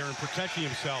sliding here and protecting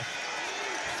himself.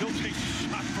 Still takes a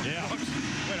shot from Brooks.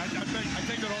 Wait, I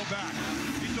take it all back.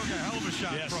 He took a hell of a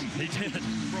shot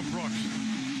from Brooks.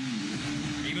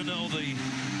 Even though the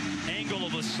angle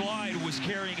of the slide was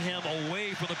carrying him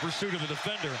away from the pursuit of the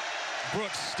defender,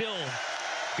 Brooks still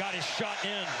got his shot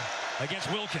in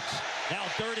against Wilkins. Now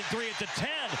 3rd and 3 at the 10.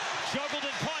 Juggled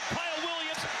and caught. Kyle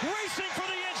Williams racing for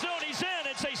the end zone. He's in.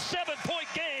 It's a 7-point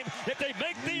game if they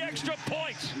make the extra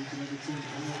point.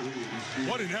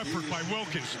 What an effort by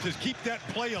Wilkins to keep that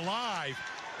play alive.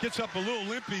 Gets up a little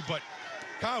limpy, but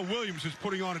Kyle Williams is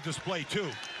putting on a display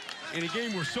too. In a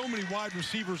game where so many wide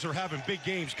receivers are having big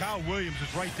games, Kyle Williams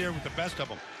is right there with the best of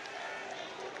them.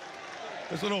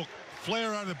 This little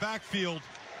flare out of the backfield.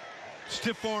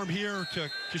 Stiff arm here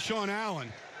to Sean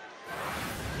Allen.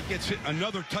 He gets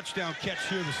another touchdown catch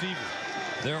here this evening.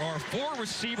 There are 4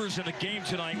 receivers in the game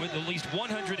tonight with at least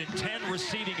 110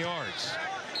 receiving yards.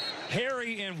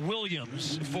 Harry and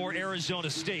Williams for Arizona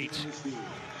State.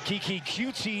 Kiki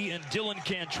Cutie and Dylan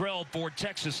Cantrell for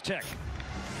Texas Tech.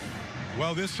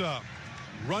 Well, this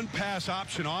run-pass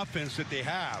option offense that they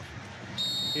have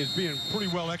is being pretty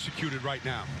well executed right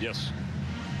now. Yes.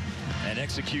 And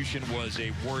execution was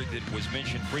a word that was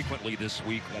mentioned frequently this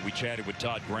week when we chatted with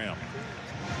Todd Graham,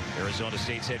 Arizona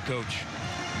State's head coach.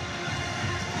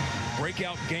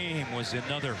 Breakout game was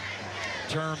another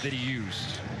term that he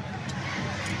used.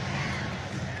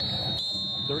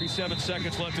 37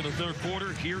 seconds left in the third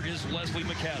quarter. Here is Leslie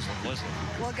McCaslin. Leslie.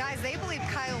 Well, guys, they believe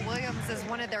Kyle Williams is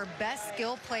one of their best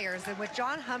skill players. And with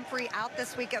John Humphrey out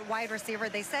this week at wide receiver,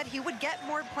 they said he would get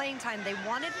more playing time. They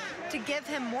wanted to give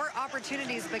him more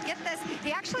opportunities. But get this,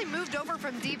 he actually moved over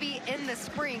from DB in the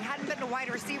spring. Hadn't been a wide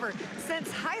receiver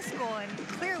since high school. And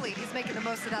clearly, he's making the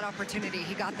most of that opportunity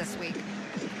he got this week.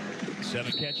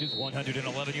 7 catches,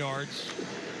 111 yards.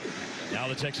 Now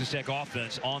the Texas Tech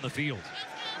offense on the field.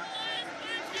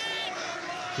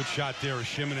 Good shot there as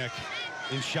Shimonek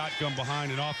in shotgun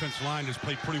behind. An offensive line has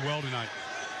played pretty well tonight.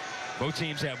 Both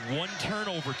teams have 1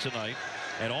 turnover tonight.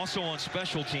 And also on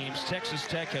special teams, Texas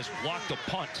Tech has blocked a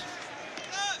punt.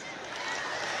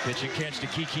 Pitch and catch to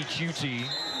Kiki Cutie.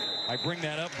 I bring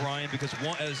that up, Brian, because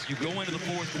as you go into the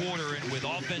fourth quarter and with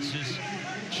offenses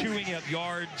chewing up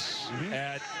yards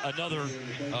at another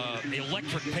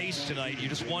electric pace tonight, you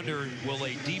just wonder, will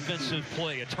a defensive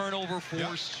play, a turnover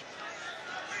force? Yeah.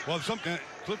 Well,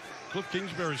 Cliff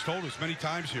Kingsbury has told us many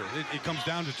times here, it comes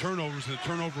down to turnovers and the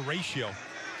turnover ratio.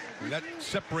 And that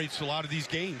separates a lot of these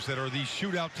games that are these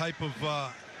shootout type of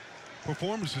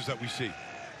performances that we see.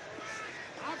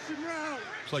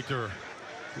 It's like they're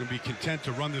going to be content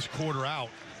to run this quarter out.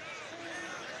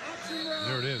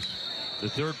 There it is. The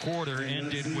third quarter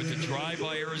ended with a drive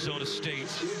by Arizona State.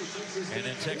 And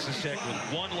then Texas Tech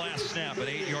with one last snap, an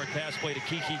 8-yard pass play to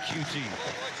Kiki Cutie.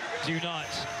 Do not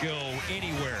go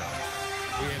anywhere.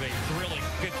 We have a thrilling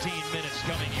 15 minutes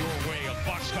coming your way of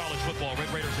Fox College football. Red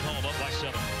Raiders at home, up by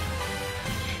 7.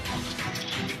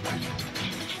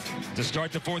 To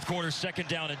start the fourth quarter, 2nd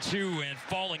down and 2, and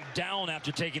falling down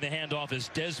after taking the handoff is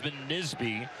Desmond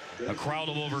Nisby. A crowd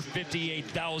of over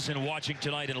 58,000 watching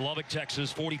tonight in Lubbock,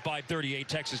 Texas. 45-38,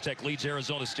 Texas Tech leads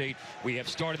Arizona State. We have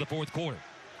started the fourth quarter.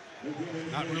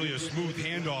 Not really a smooth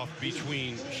handoff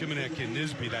between Shimonek and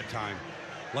Nisby that time.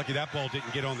 Lucky that ball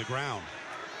didn't get on the ground.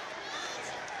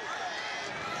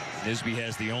 Nisby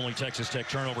has the only Texas Tech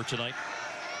turnover tonight.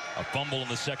 A fumble in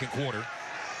the second quarter.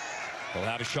 They'll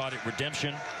have a shot at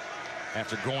redemption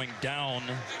after going down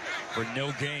for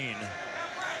no gain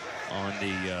on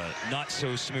the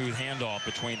not-so-smooth handoff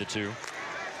between the two.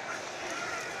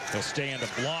 They'll stay in the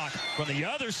block. From the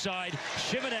other side,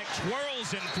 Shimonek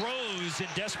twirls and throws in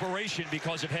desperation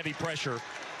because of heavy pressure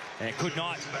and could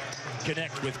not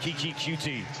connect with Kiki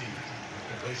Cutie.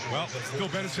 Well, Phil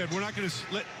Bennett said, we're not going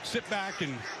to sit back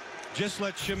and just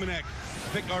let Shimonek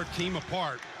pick our team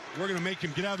apart. We're going to make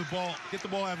him get out of the ball, get the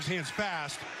ball out of his hands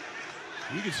fast.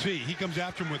 You can see he comes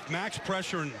after him with max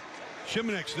pressure, and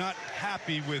Shimonek's not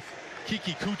happy with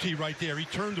Kiki Cutie right there. He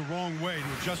turned the wrong way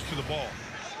to adjust to the ball.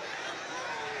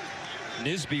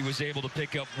 Nisby was able to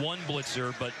pick up one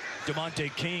blitzer, but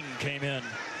DeMonte King came in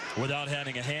without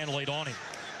having a hand laid on him.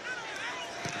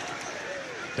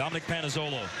 Dominic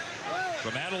Panazzolo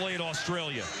from Adelaide,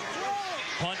 Australia.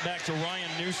 Punt back to Ryan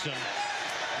Newsom.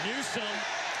 Newsom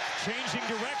changing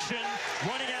direction,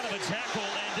 running out of a tackle,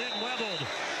 and then leveled.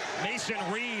 Mason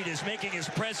Reed is making his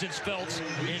presence felt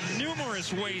in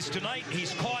numerous ways tonight.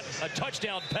 He's caught a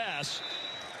touchdown pass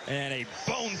and a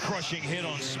bone-crushing hit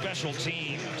on special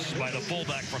teams by the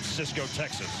fullback from Cisco,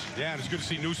 Texas. Yeah, and it's good to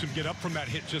see Newsom get up from that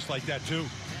hit just like that, too.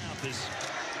 Is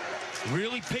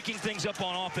really picking things up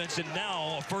on offense, and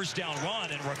now a first down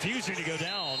run and refusing to go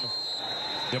down.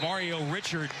 Demario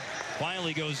Richard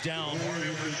finally goes down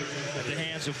at the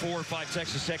hands of 4 or 5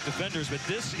 Texas Tech defenders, but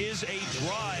this is a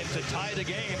drive to tie the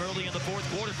game early in the fourth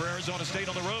quarter for Arizona State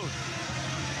on the road.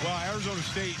 Well, Arizona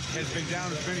State has been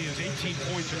down as many as 18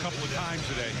 points a couple of times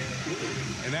today.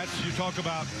 And that's, you talk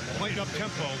about playing up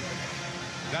tempo,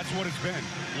 that's what it's been.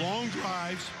 Long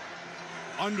drives,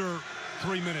 under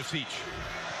 3 minutes each.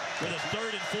 With a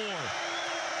 3rd and 4.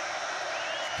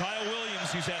 Kyle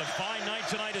Williams, who's had a fine night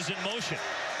tonight, is in motion.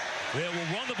 They will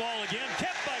run the ball again,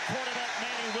 kept by quarterback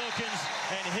Manny Wilkins,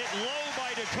 and hit low by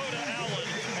Dakota Allen,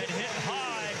 and hit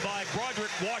high by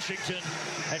Broderick Washington,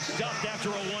 and stopped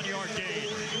after a 1-yard gain.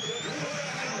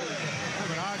 Kind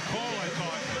of an odd call, I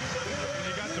thought. And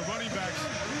you got the running backs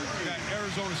that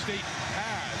Arizona State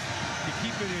has. to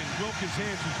keep it in Wilkins'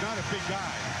 hands, who's not a big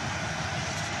guy.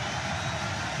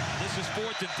 This is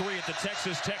 4th and 3 at the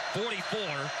Texas Tech 44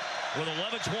 with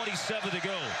 11:27 to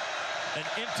go. An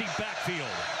empty backfield.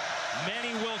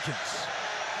 Manny Wilkins.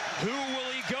 Who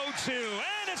will he go to?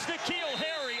 And it's N'Keal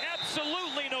Harry.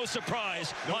 Absolutely no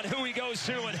surprise on who he goes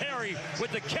to. And Harry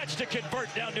with the catch to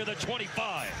convert down near the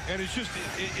 25. And it's just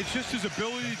his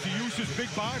ability to use his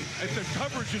big body. And the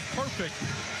coverage is perfect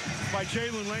by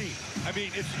Jalen Lane. I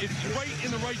mean, it's right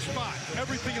in the right spot.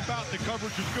 Everything about the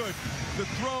coverage is good. The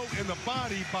throw and the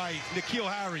body by N'Keal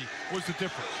Harry was the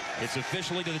difference. It's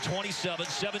officially to the 27,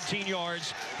 17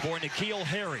 yards for N'Keal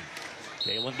Harry.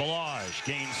 Kallen Ballage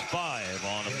gains 5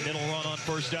 on a middle run on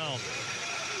first down.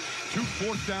 2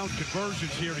 fourth-down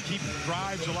conversions here to keep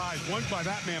drives alive. One by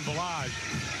that man, Ballage.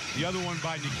 The other one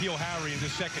by N'Keal Harry in the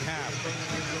second half.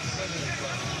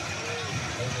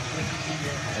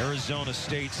 Arizona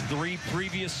State's 3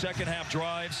 previous second-half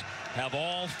drives have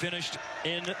all finished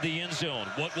in the end zone.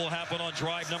 What will happen on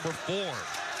drive number 4?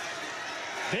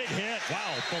 Big hit.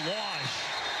 Wow, Ballage.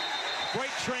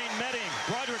 Freight train Metting.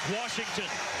 Broderick Washington.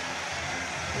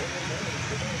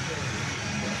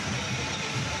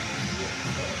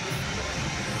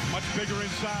 Much bigger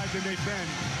inside than they've been,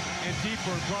 and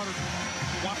deeper. Broderick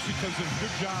Washington's done a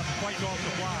good job fighting off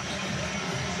the blocks.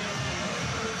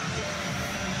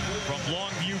 From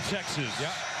Longview, Texas,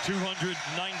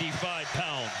 295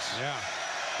 pounds. Yeah.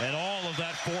 And all of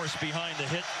that force behind the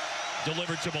hit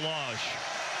delivered to Ballage.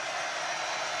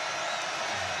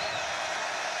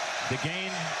 The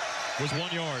gain was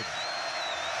 1 yard.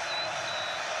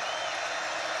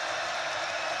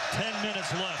 10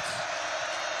 minutes left.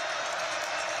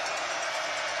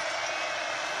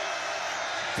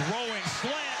 Throwing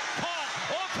slant, caught,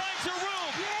 all kinds of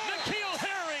room. N'Keal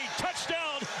Harry,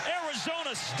 touchdown,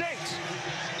 Arizona State.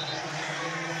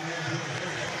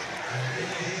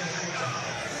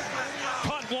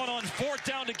 Caught one on 4th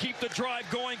down to keep the drive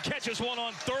going. Catches one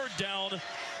on 3rd down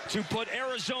to put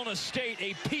Arizona State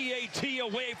a PAT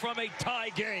away from a tie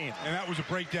game. And that was a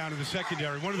breakdown in the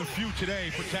secondary. One of the few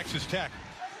today for Texas Tech.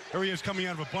 There he is coming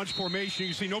out of a bunch formation.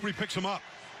 You see nobody picks him up.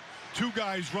 2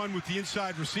 guys run with the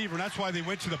inside receiver, and that's why they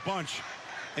went to the bunch.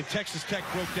 And Texas Tech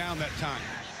broke down that time.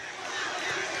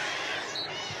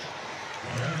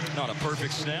 Not a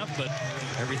perfect snap, but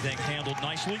everything handled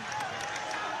nicely.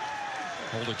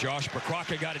 Holder Josh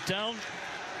Bacrocca got it down,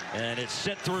 and it's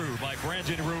sent through by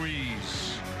Brandon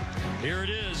Ruiz. Here it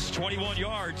is, 21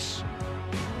 yards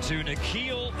to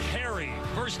N'Keal Harry.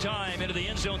 First time into the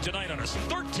end zone tonight on his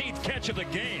 13th catch of the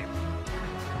game.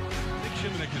 Nik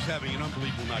Shimonek is having an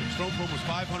unbelievable night. His throw for was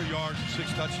 500 yards and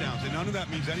 6 touchdowns, and none of that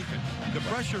means anything. The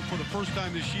pressure for the first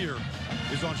time this year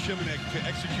is on Shimonek to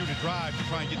execute a drive to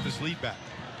try and get this lead back.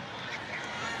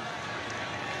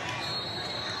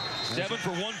 7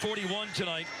 for 141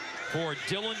 tonight for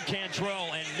Dylan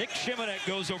Cantrell, and Nik Shimonek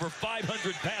goes over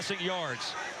 500 passing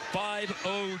yards.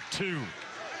 502.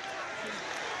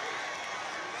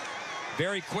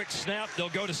 Very quick snap. They'll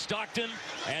go to Stockton,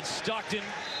 and Stockton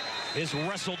is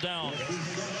wrestled down.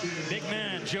 Big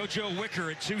man JoJo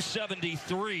Wicker at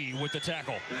 273 with the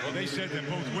tackle. Well, they said that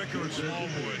both Wicker and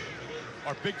Smallwood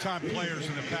are big-time players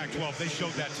in the Pac-12. They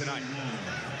showed that tonight.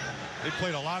 They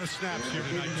played a lot of snaps here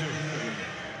tonight, too.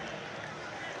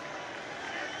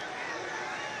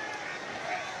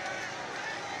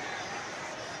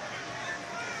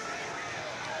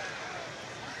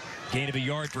 Gain of a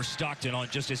yard for Stockton on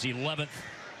just his 11th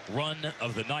run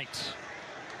of the night.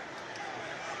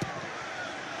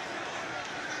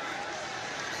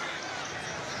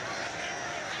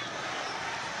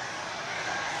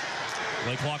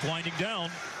 Play clock winding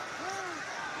down.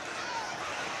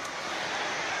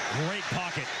 Great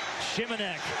pocket.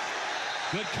 Shimonek.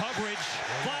 Good coverage.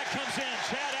 Flag comes in.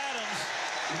 Chad Adams,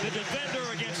 the defender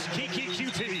against Kiki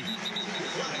QT.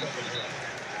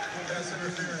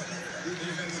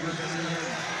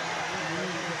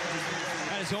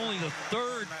 That is only the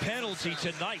 3rd penalty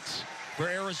tonight for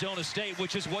Arizona State,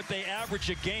 which is what they average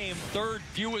a game, 3rd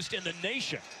fewest in the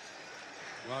nation.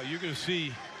 Well, you're going to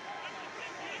see,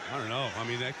 I don't know. I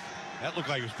mean, that looked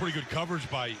like it was pretty good coverage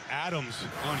by Adams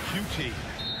on QT.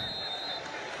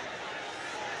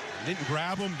 Didn't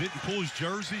grab him, didn't pull his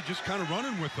jersey, just kind of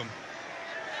running with him.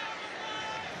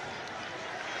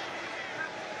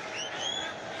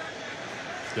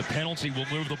 The penalty will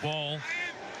move the ball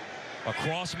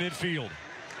across midfield.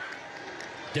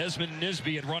 Desmond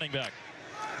Nisby at running back.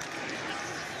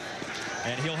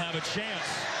 And he'll have a chance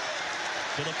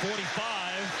to the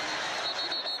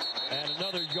 45. And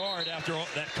another yard after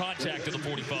that contact to the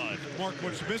 45. Mark,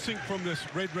 what's missing from this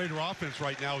Red Raider offense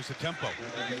right now is the tempo.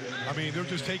 I mean, they're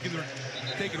just taking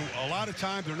a lot of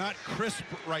time. They're not crisp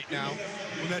right now.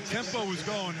 When that tempo is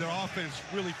going, their offense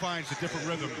really finds a different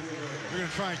rhythm. We're going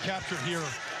to try and capture it here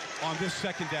on this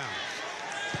second down.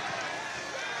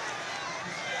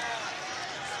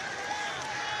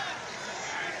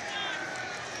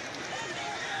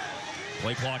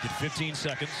 Play clock at 15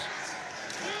 seconds.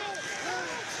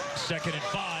 2nd and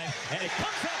 5, and it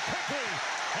comes out quickly,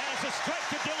 and it's a strike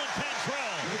to Dylan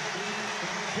Cantrell.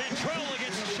 Cantrell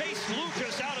against Chase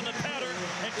Lucas out in the pattern,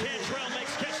 and Cantrell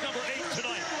makes catch number 8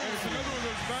 tonight. And it's another of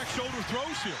those back shoulder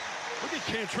throws here. Look at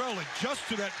Cantrell adjust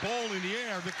to that ball in the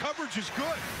air. The coverage is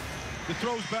good. The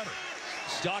throw's better.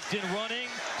 Stockton running.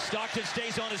 Stockton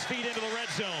stays on his feet into the red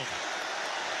zone.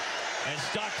 And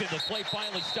Stockton, the play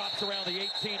finally stops around the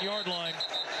 18-yard line.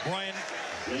 Brian,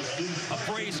 a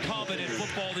phrase common in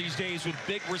football these days with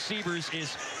big receivers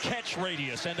is catch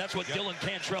radius, and that's what Dylan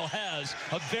Cantrell has,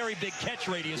 a very big catch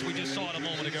radius. We just saw it a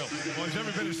moment ago. Well, he's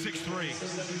never been a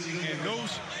 6'3", and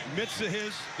those mitts of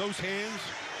his, those hands,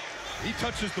 he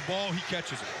touches the ball, he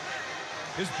catches it.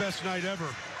 His best night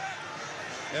ever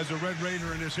as a Red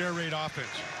Raider in this air raid offense.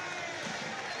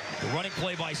 The running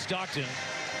play by Stockton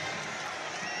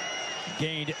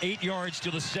gained 8 yards to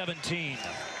the 17.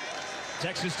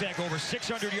 Texas Tech over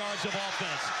 600 yards of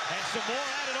offense. And some more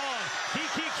added on.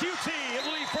 Kiki QT, it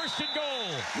will be 1st and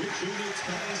goal.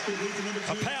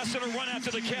 A pass and a run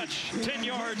after the catch. 10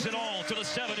 yards in all to the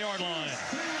 7-yard line.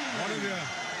 One of the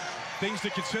things to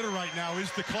consider right now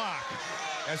is the clock.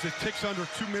 As it ticks under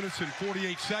 2 minutes and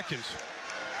 48 seconds.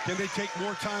 Can they take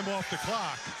more time off the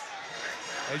clock?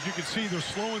 As you can see, they're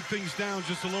slowing things down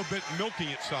just a little bit, milking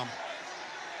it some.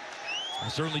 I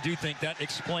certainly do think that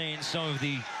explains some of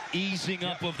the easing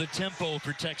up of the tempo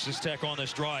for Texas Tech on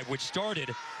this drive, which started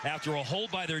after a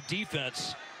hold by their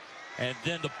defense and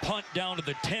then the punt down to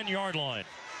the 10-yard line.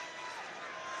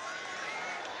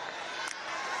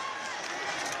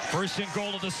 1st and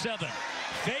goal of the 7.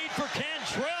 Fade for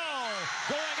Cantrell.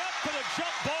 Going up for the jump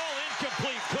ball,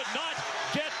 incomplete. Could not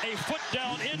get a foot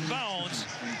down inbounds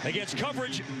against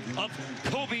coverage of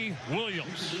Kobe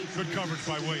Williams. Good coverage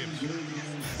by Williams.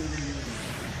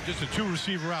 Just a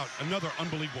 2-receiver out. Another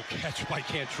unbelievable catch by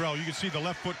Cantrell. You can see the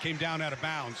left foot came down out of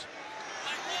bounds.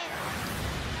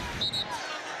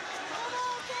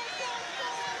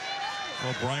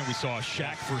 Well, Brian, we saw a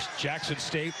Shaq versus Jackson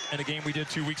State in a game we did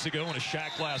 2 weeks ago and a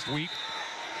Shaq last week.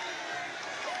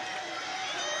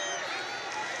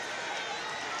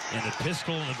 In the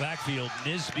pistol in the backfield,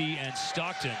 Nisby and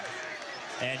Stockton.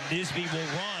 And Nisby will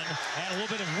run, and a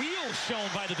little bit of wheel shown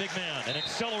by the big man. An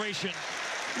acceleration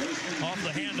off the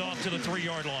handoff to the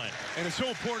 3-yard line. And it's so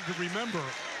important to remember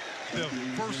the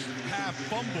first half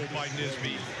fumble by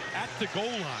Nisby at the goal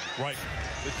line. Right.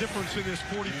 The difference in this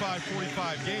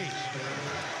 45-45 game.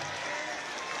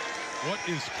 What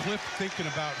is Cliff thinking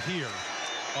about here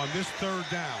on this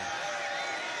 3rd down?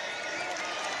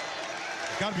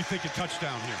 Got to be thinking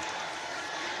touchdown here.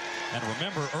 And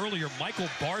remember, earlier, Michael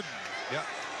Barden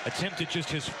attempted just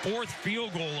his 4th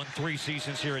field goal in 3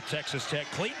 seasons here at Texas Tech.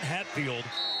 Clayton Hatfield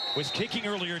was kicking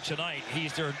earlier tonight.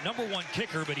 He's their #1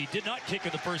 kicker, but he did not kick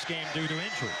in the first game due to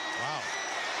injury. Wow.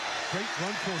 Great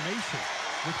run formation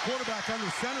with quarterback under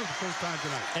center the first time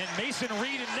tonight. And Mason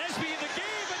Reed and Nesby in the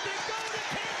game, but they go to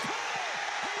Cantrell.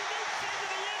 He leaps into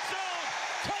the end zone.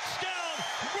 Touchdown.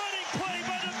 Running play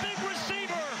by the big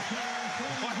receiver.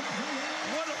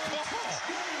 What a call.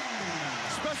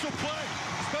 Special play.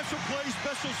 Special play,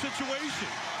 special situation,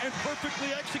 and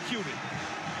perfectly executed.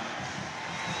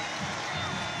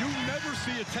 You never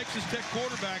see a Texas Tech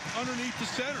quarterback underneath the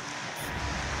center.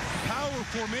 Power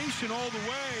formation all the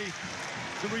way.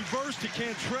 The reverse to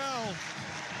Cantrell.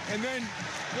 And then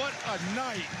what a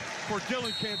night for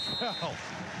Dylan Cantrell.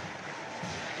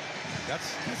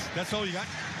 That's all you got?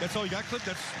 That's all you got, Cliff?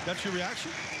 That's your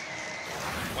reaction?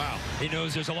 Wow. He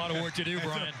knows there's a lot of work to do,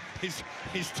 Brian. He's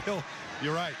still,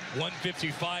 you're right.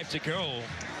 1:55 to go.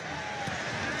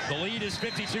 The lead is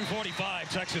 52-45,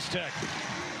 Texas Tech.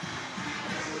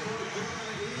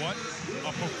 What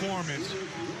a performance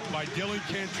by Dylan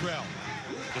Cantrell.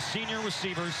 The senior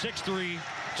receiver, 6'3",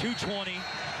 220,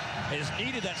 has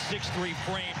needed that 6'3"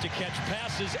 frame to catch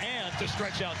passes and to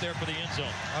stretch out there for the end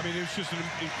zone. I mean, it was just an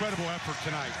incredible effort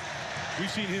tonight.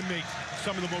 We've seen him make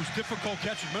some of the most difficult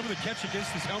catches. Remember the catch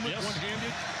against his helmet,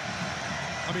 one-handed?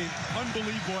 I mean,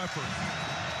 unbelievable effort.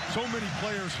 So many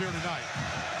players here tonight.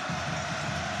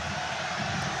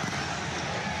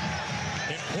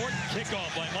 Important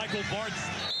kickoff by Michael Barton.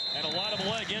 And a lot of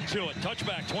leg into it.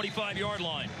 Touchback, 25-yard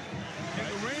line. And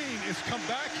the rain has come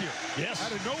back here. Yes.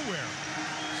 Out of nowhere.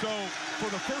 So, for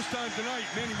the first time tonight,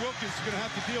 Manny Wilkins is going to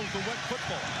have to deal with the wet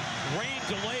football. Rain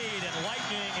delayed and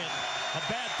lightning and a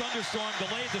bad thunderstorm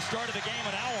delayed the start of the game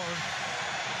an hour.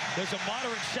 There's a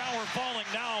moderate shower falling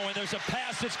now, and there's a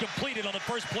pass that's completed on the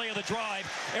first play of the drive.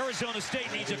 Arizona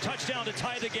State needs a touchdown to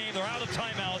tie the game. They're out of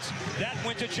timeouts. That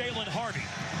went to Jalen Harvey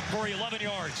for 11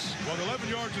 yards. Well, the 11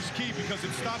 yards is key because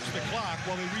it stops the clock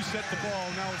while they reset the ball.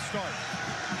 Now it starts.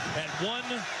 At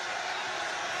 1:40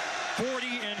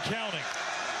 and counting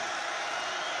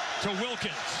to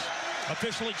Wilkins.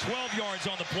 Officially 12 yards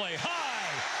on the play.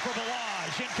 High for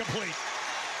Ballage, incomplete.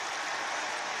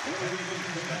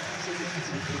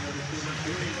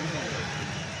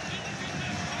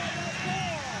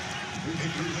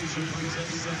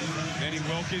 Manny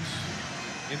Wilkins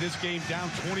in this game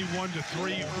down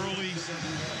 21-3 early,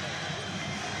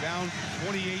 down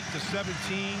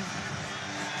 28-17.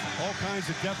 All kinds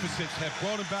of deficits have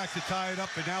brought him back to tie it up,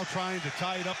 and now trying to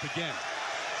tie it up again.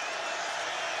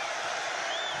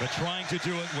 But trying to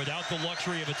do it without the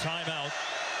luxury of a timeout.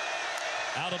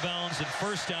 Out of bounds and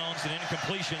first downs and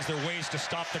incompletions, they're ways to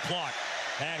stop the clock.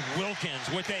 And Wilkins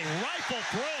with a rifle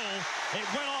throw. It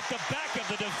went off the back of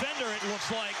the defender, it looks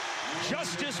like.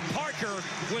 Justice Parker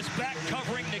was back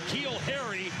covering N'Keal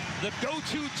Harry, the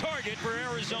go-to target for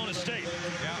Arizona State.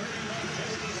 Yeah.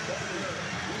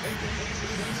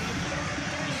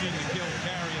 You see N'Keal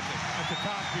Harry at the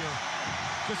top here.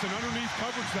 Just an underneath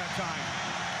coverage that time.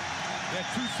 They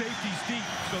had two safeties deep,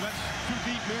 so that's two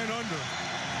deep man under.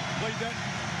 Played that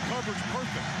coverage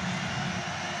perfect.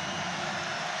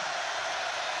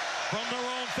 From their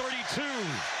own 32.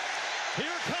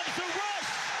 Here comes the rush.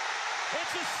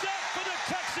 It's a sack for the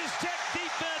Texas Tech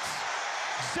defense.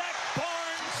 Zach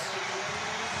Barnes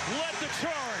led the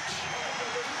charge.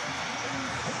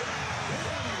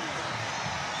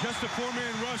 Just a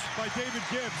four-man rush by David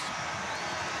Gibbs.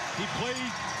 He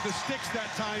played the sticks that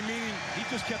time, meaning he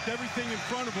just kept everything in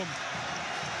front of him.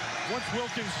 Once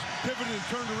Wilkins pivoted and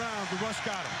turned around, the rush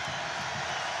got him.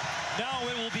 Now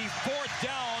it will be fourth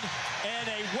down, and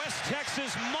a West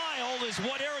Texas mile is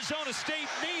what Arizona State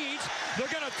needs. They're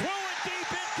going to throw it deep,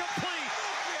 incomplete.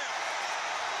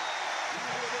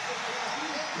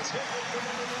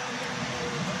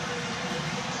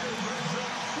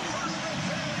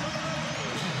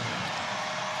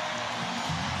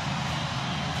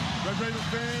 Red Raider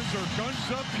fans are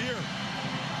guns up here.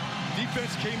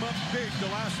 Defense came up big the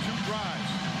last two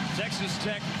drives. Texas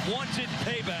Tech wanted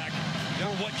payback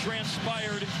for what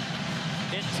transpired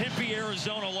in Tempe,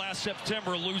 Arizona last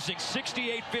September, losing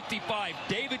 68-55.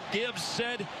 David Gibbs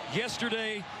said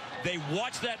yesterday they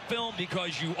watched that film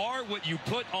because you are what you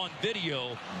put on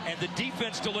video, and the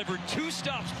defense delivered two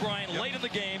stops, Brian, late in the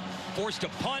game, forced a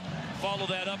punt, follow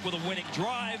that up with a winning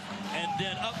drive, and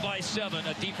then up by 7,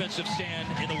 a defensive stand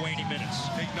in the waning minutes.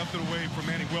 Take nothing away from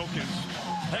Manny Wilkins.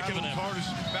 Heck of an effort.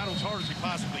 Battled as hard as he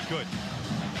possibly could.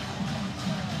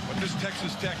 But this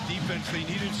Texas Tech defense, they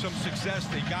needed some success.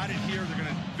 They got it here. They're going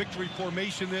to victory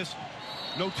formation this.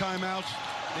 No timeouts.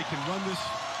 They can run this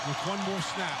with one more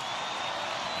snap.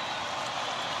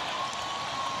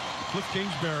 Cliff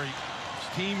Kingsbury,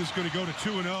 his team is going to go to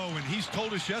 2-0, and he's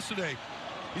told us yesterday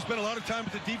he spent a lot of time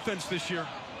with the defense this year.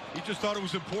 He just thought it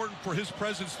was important for his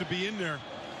presence to be in there.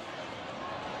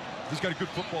 He's got a good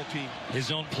football team.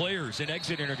 His own players in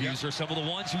exit interviews are some of the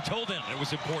ones who told him it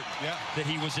was important that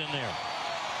he was in there.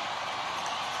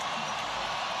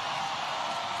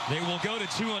 They will go to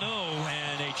 2-0,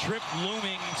 and a trip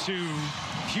looming to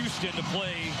Houston to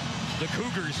play the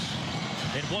Cougars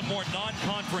in one more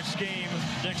non-conference game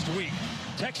next week.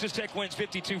 Texas Tech wins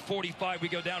 52-45. We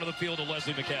go down to the field to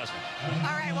Leslie McCaskill.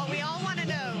 All right, well, we all want to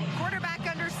know, quarterback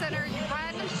under center, you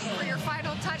run for your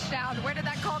final touchdown. Where did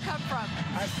that call come from?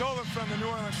 I stole it from the New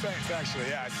Orleans Saints, actually.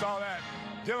 Yeah, I saw that.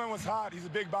 Dylan was hot. He's a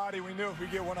big body. We knew if we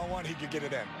get one-on-one, he could get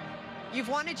it in. You've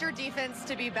wanted your defense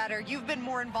to be better. You've been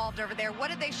more involved over there. What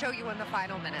did they show you in the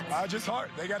final minutes? Just hard.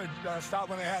 They got to stop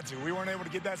when they had to. We weren't able to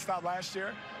get that stop last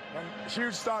year.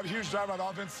 Huge stop, huge drive by the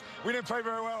offense. We didn't play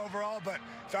very well overall, but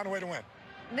found a way to win.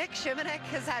 Nik Shimonek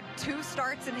has had 2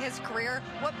 starts in his career.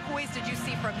 What poise did you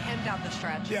see from him down the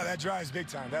stretch? Yeah, that drive's big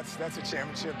time. That's a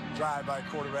championship drive by a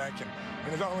quarterback, and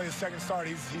it's only his second start.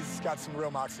 He's got some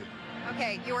real moxie.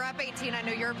 Okay, you were up 18. I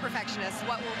know you're a perfectionist.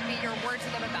 What will be your word to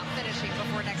them about finishing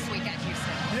before next week at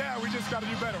Houston? Yeah, we just got to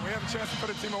do better. We have a chance to put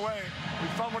a team away. We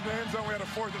fumbled the end zone. We had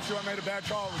a 4th and 2. I made a bad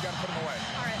call. We got to put them away.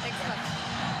 All right, thanks, Cliff.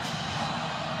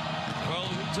 Well,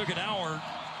 it took an hour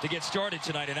to get started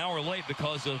tonight. An hour late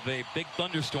because of a big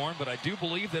thunderstorm, but I do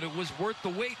believe that it was worth the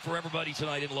wait for everybody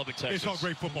tonight in Lubbock, Texas. It's all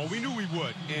great football. We knew we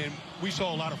would, and we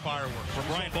saw a lot of fireworks. From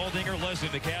Brian Baldinger, Leslie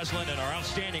McCaslin, and our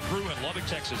outstanding crew in Lubbock,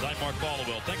 Texas, I'm Mark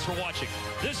Ballowell. Thanks for watching.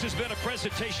 This has been a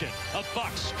presentation of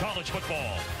Fox College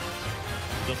Football.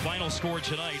 The final score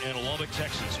tonight in Lubbock,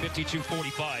 Texas,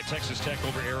 52-45, Texas Tech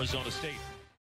over Arizona State.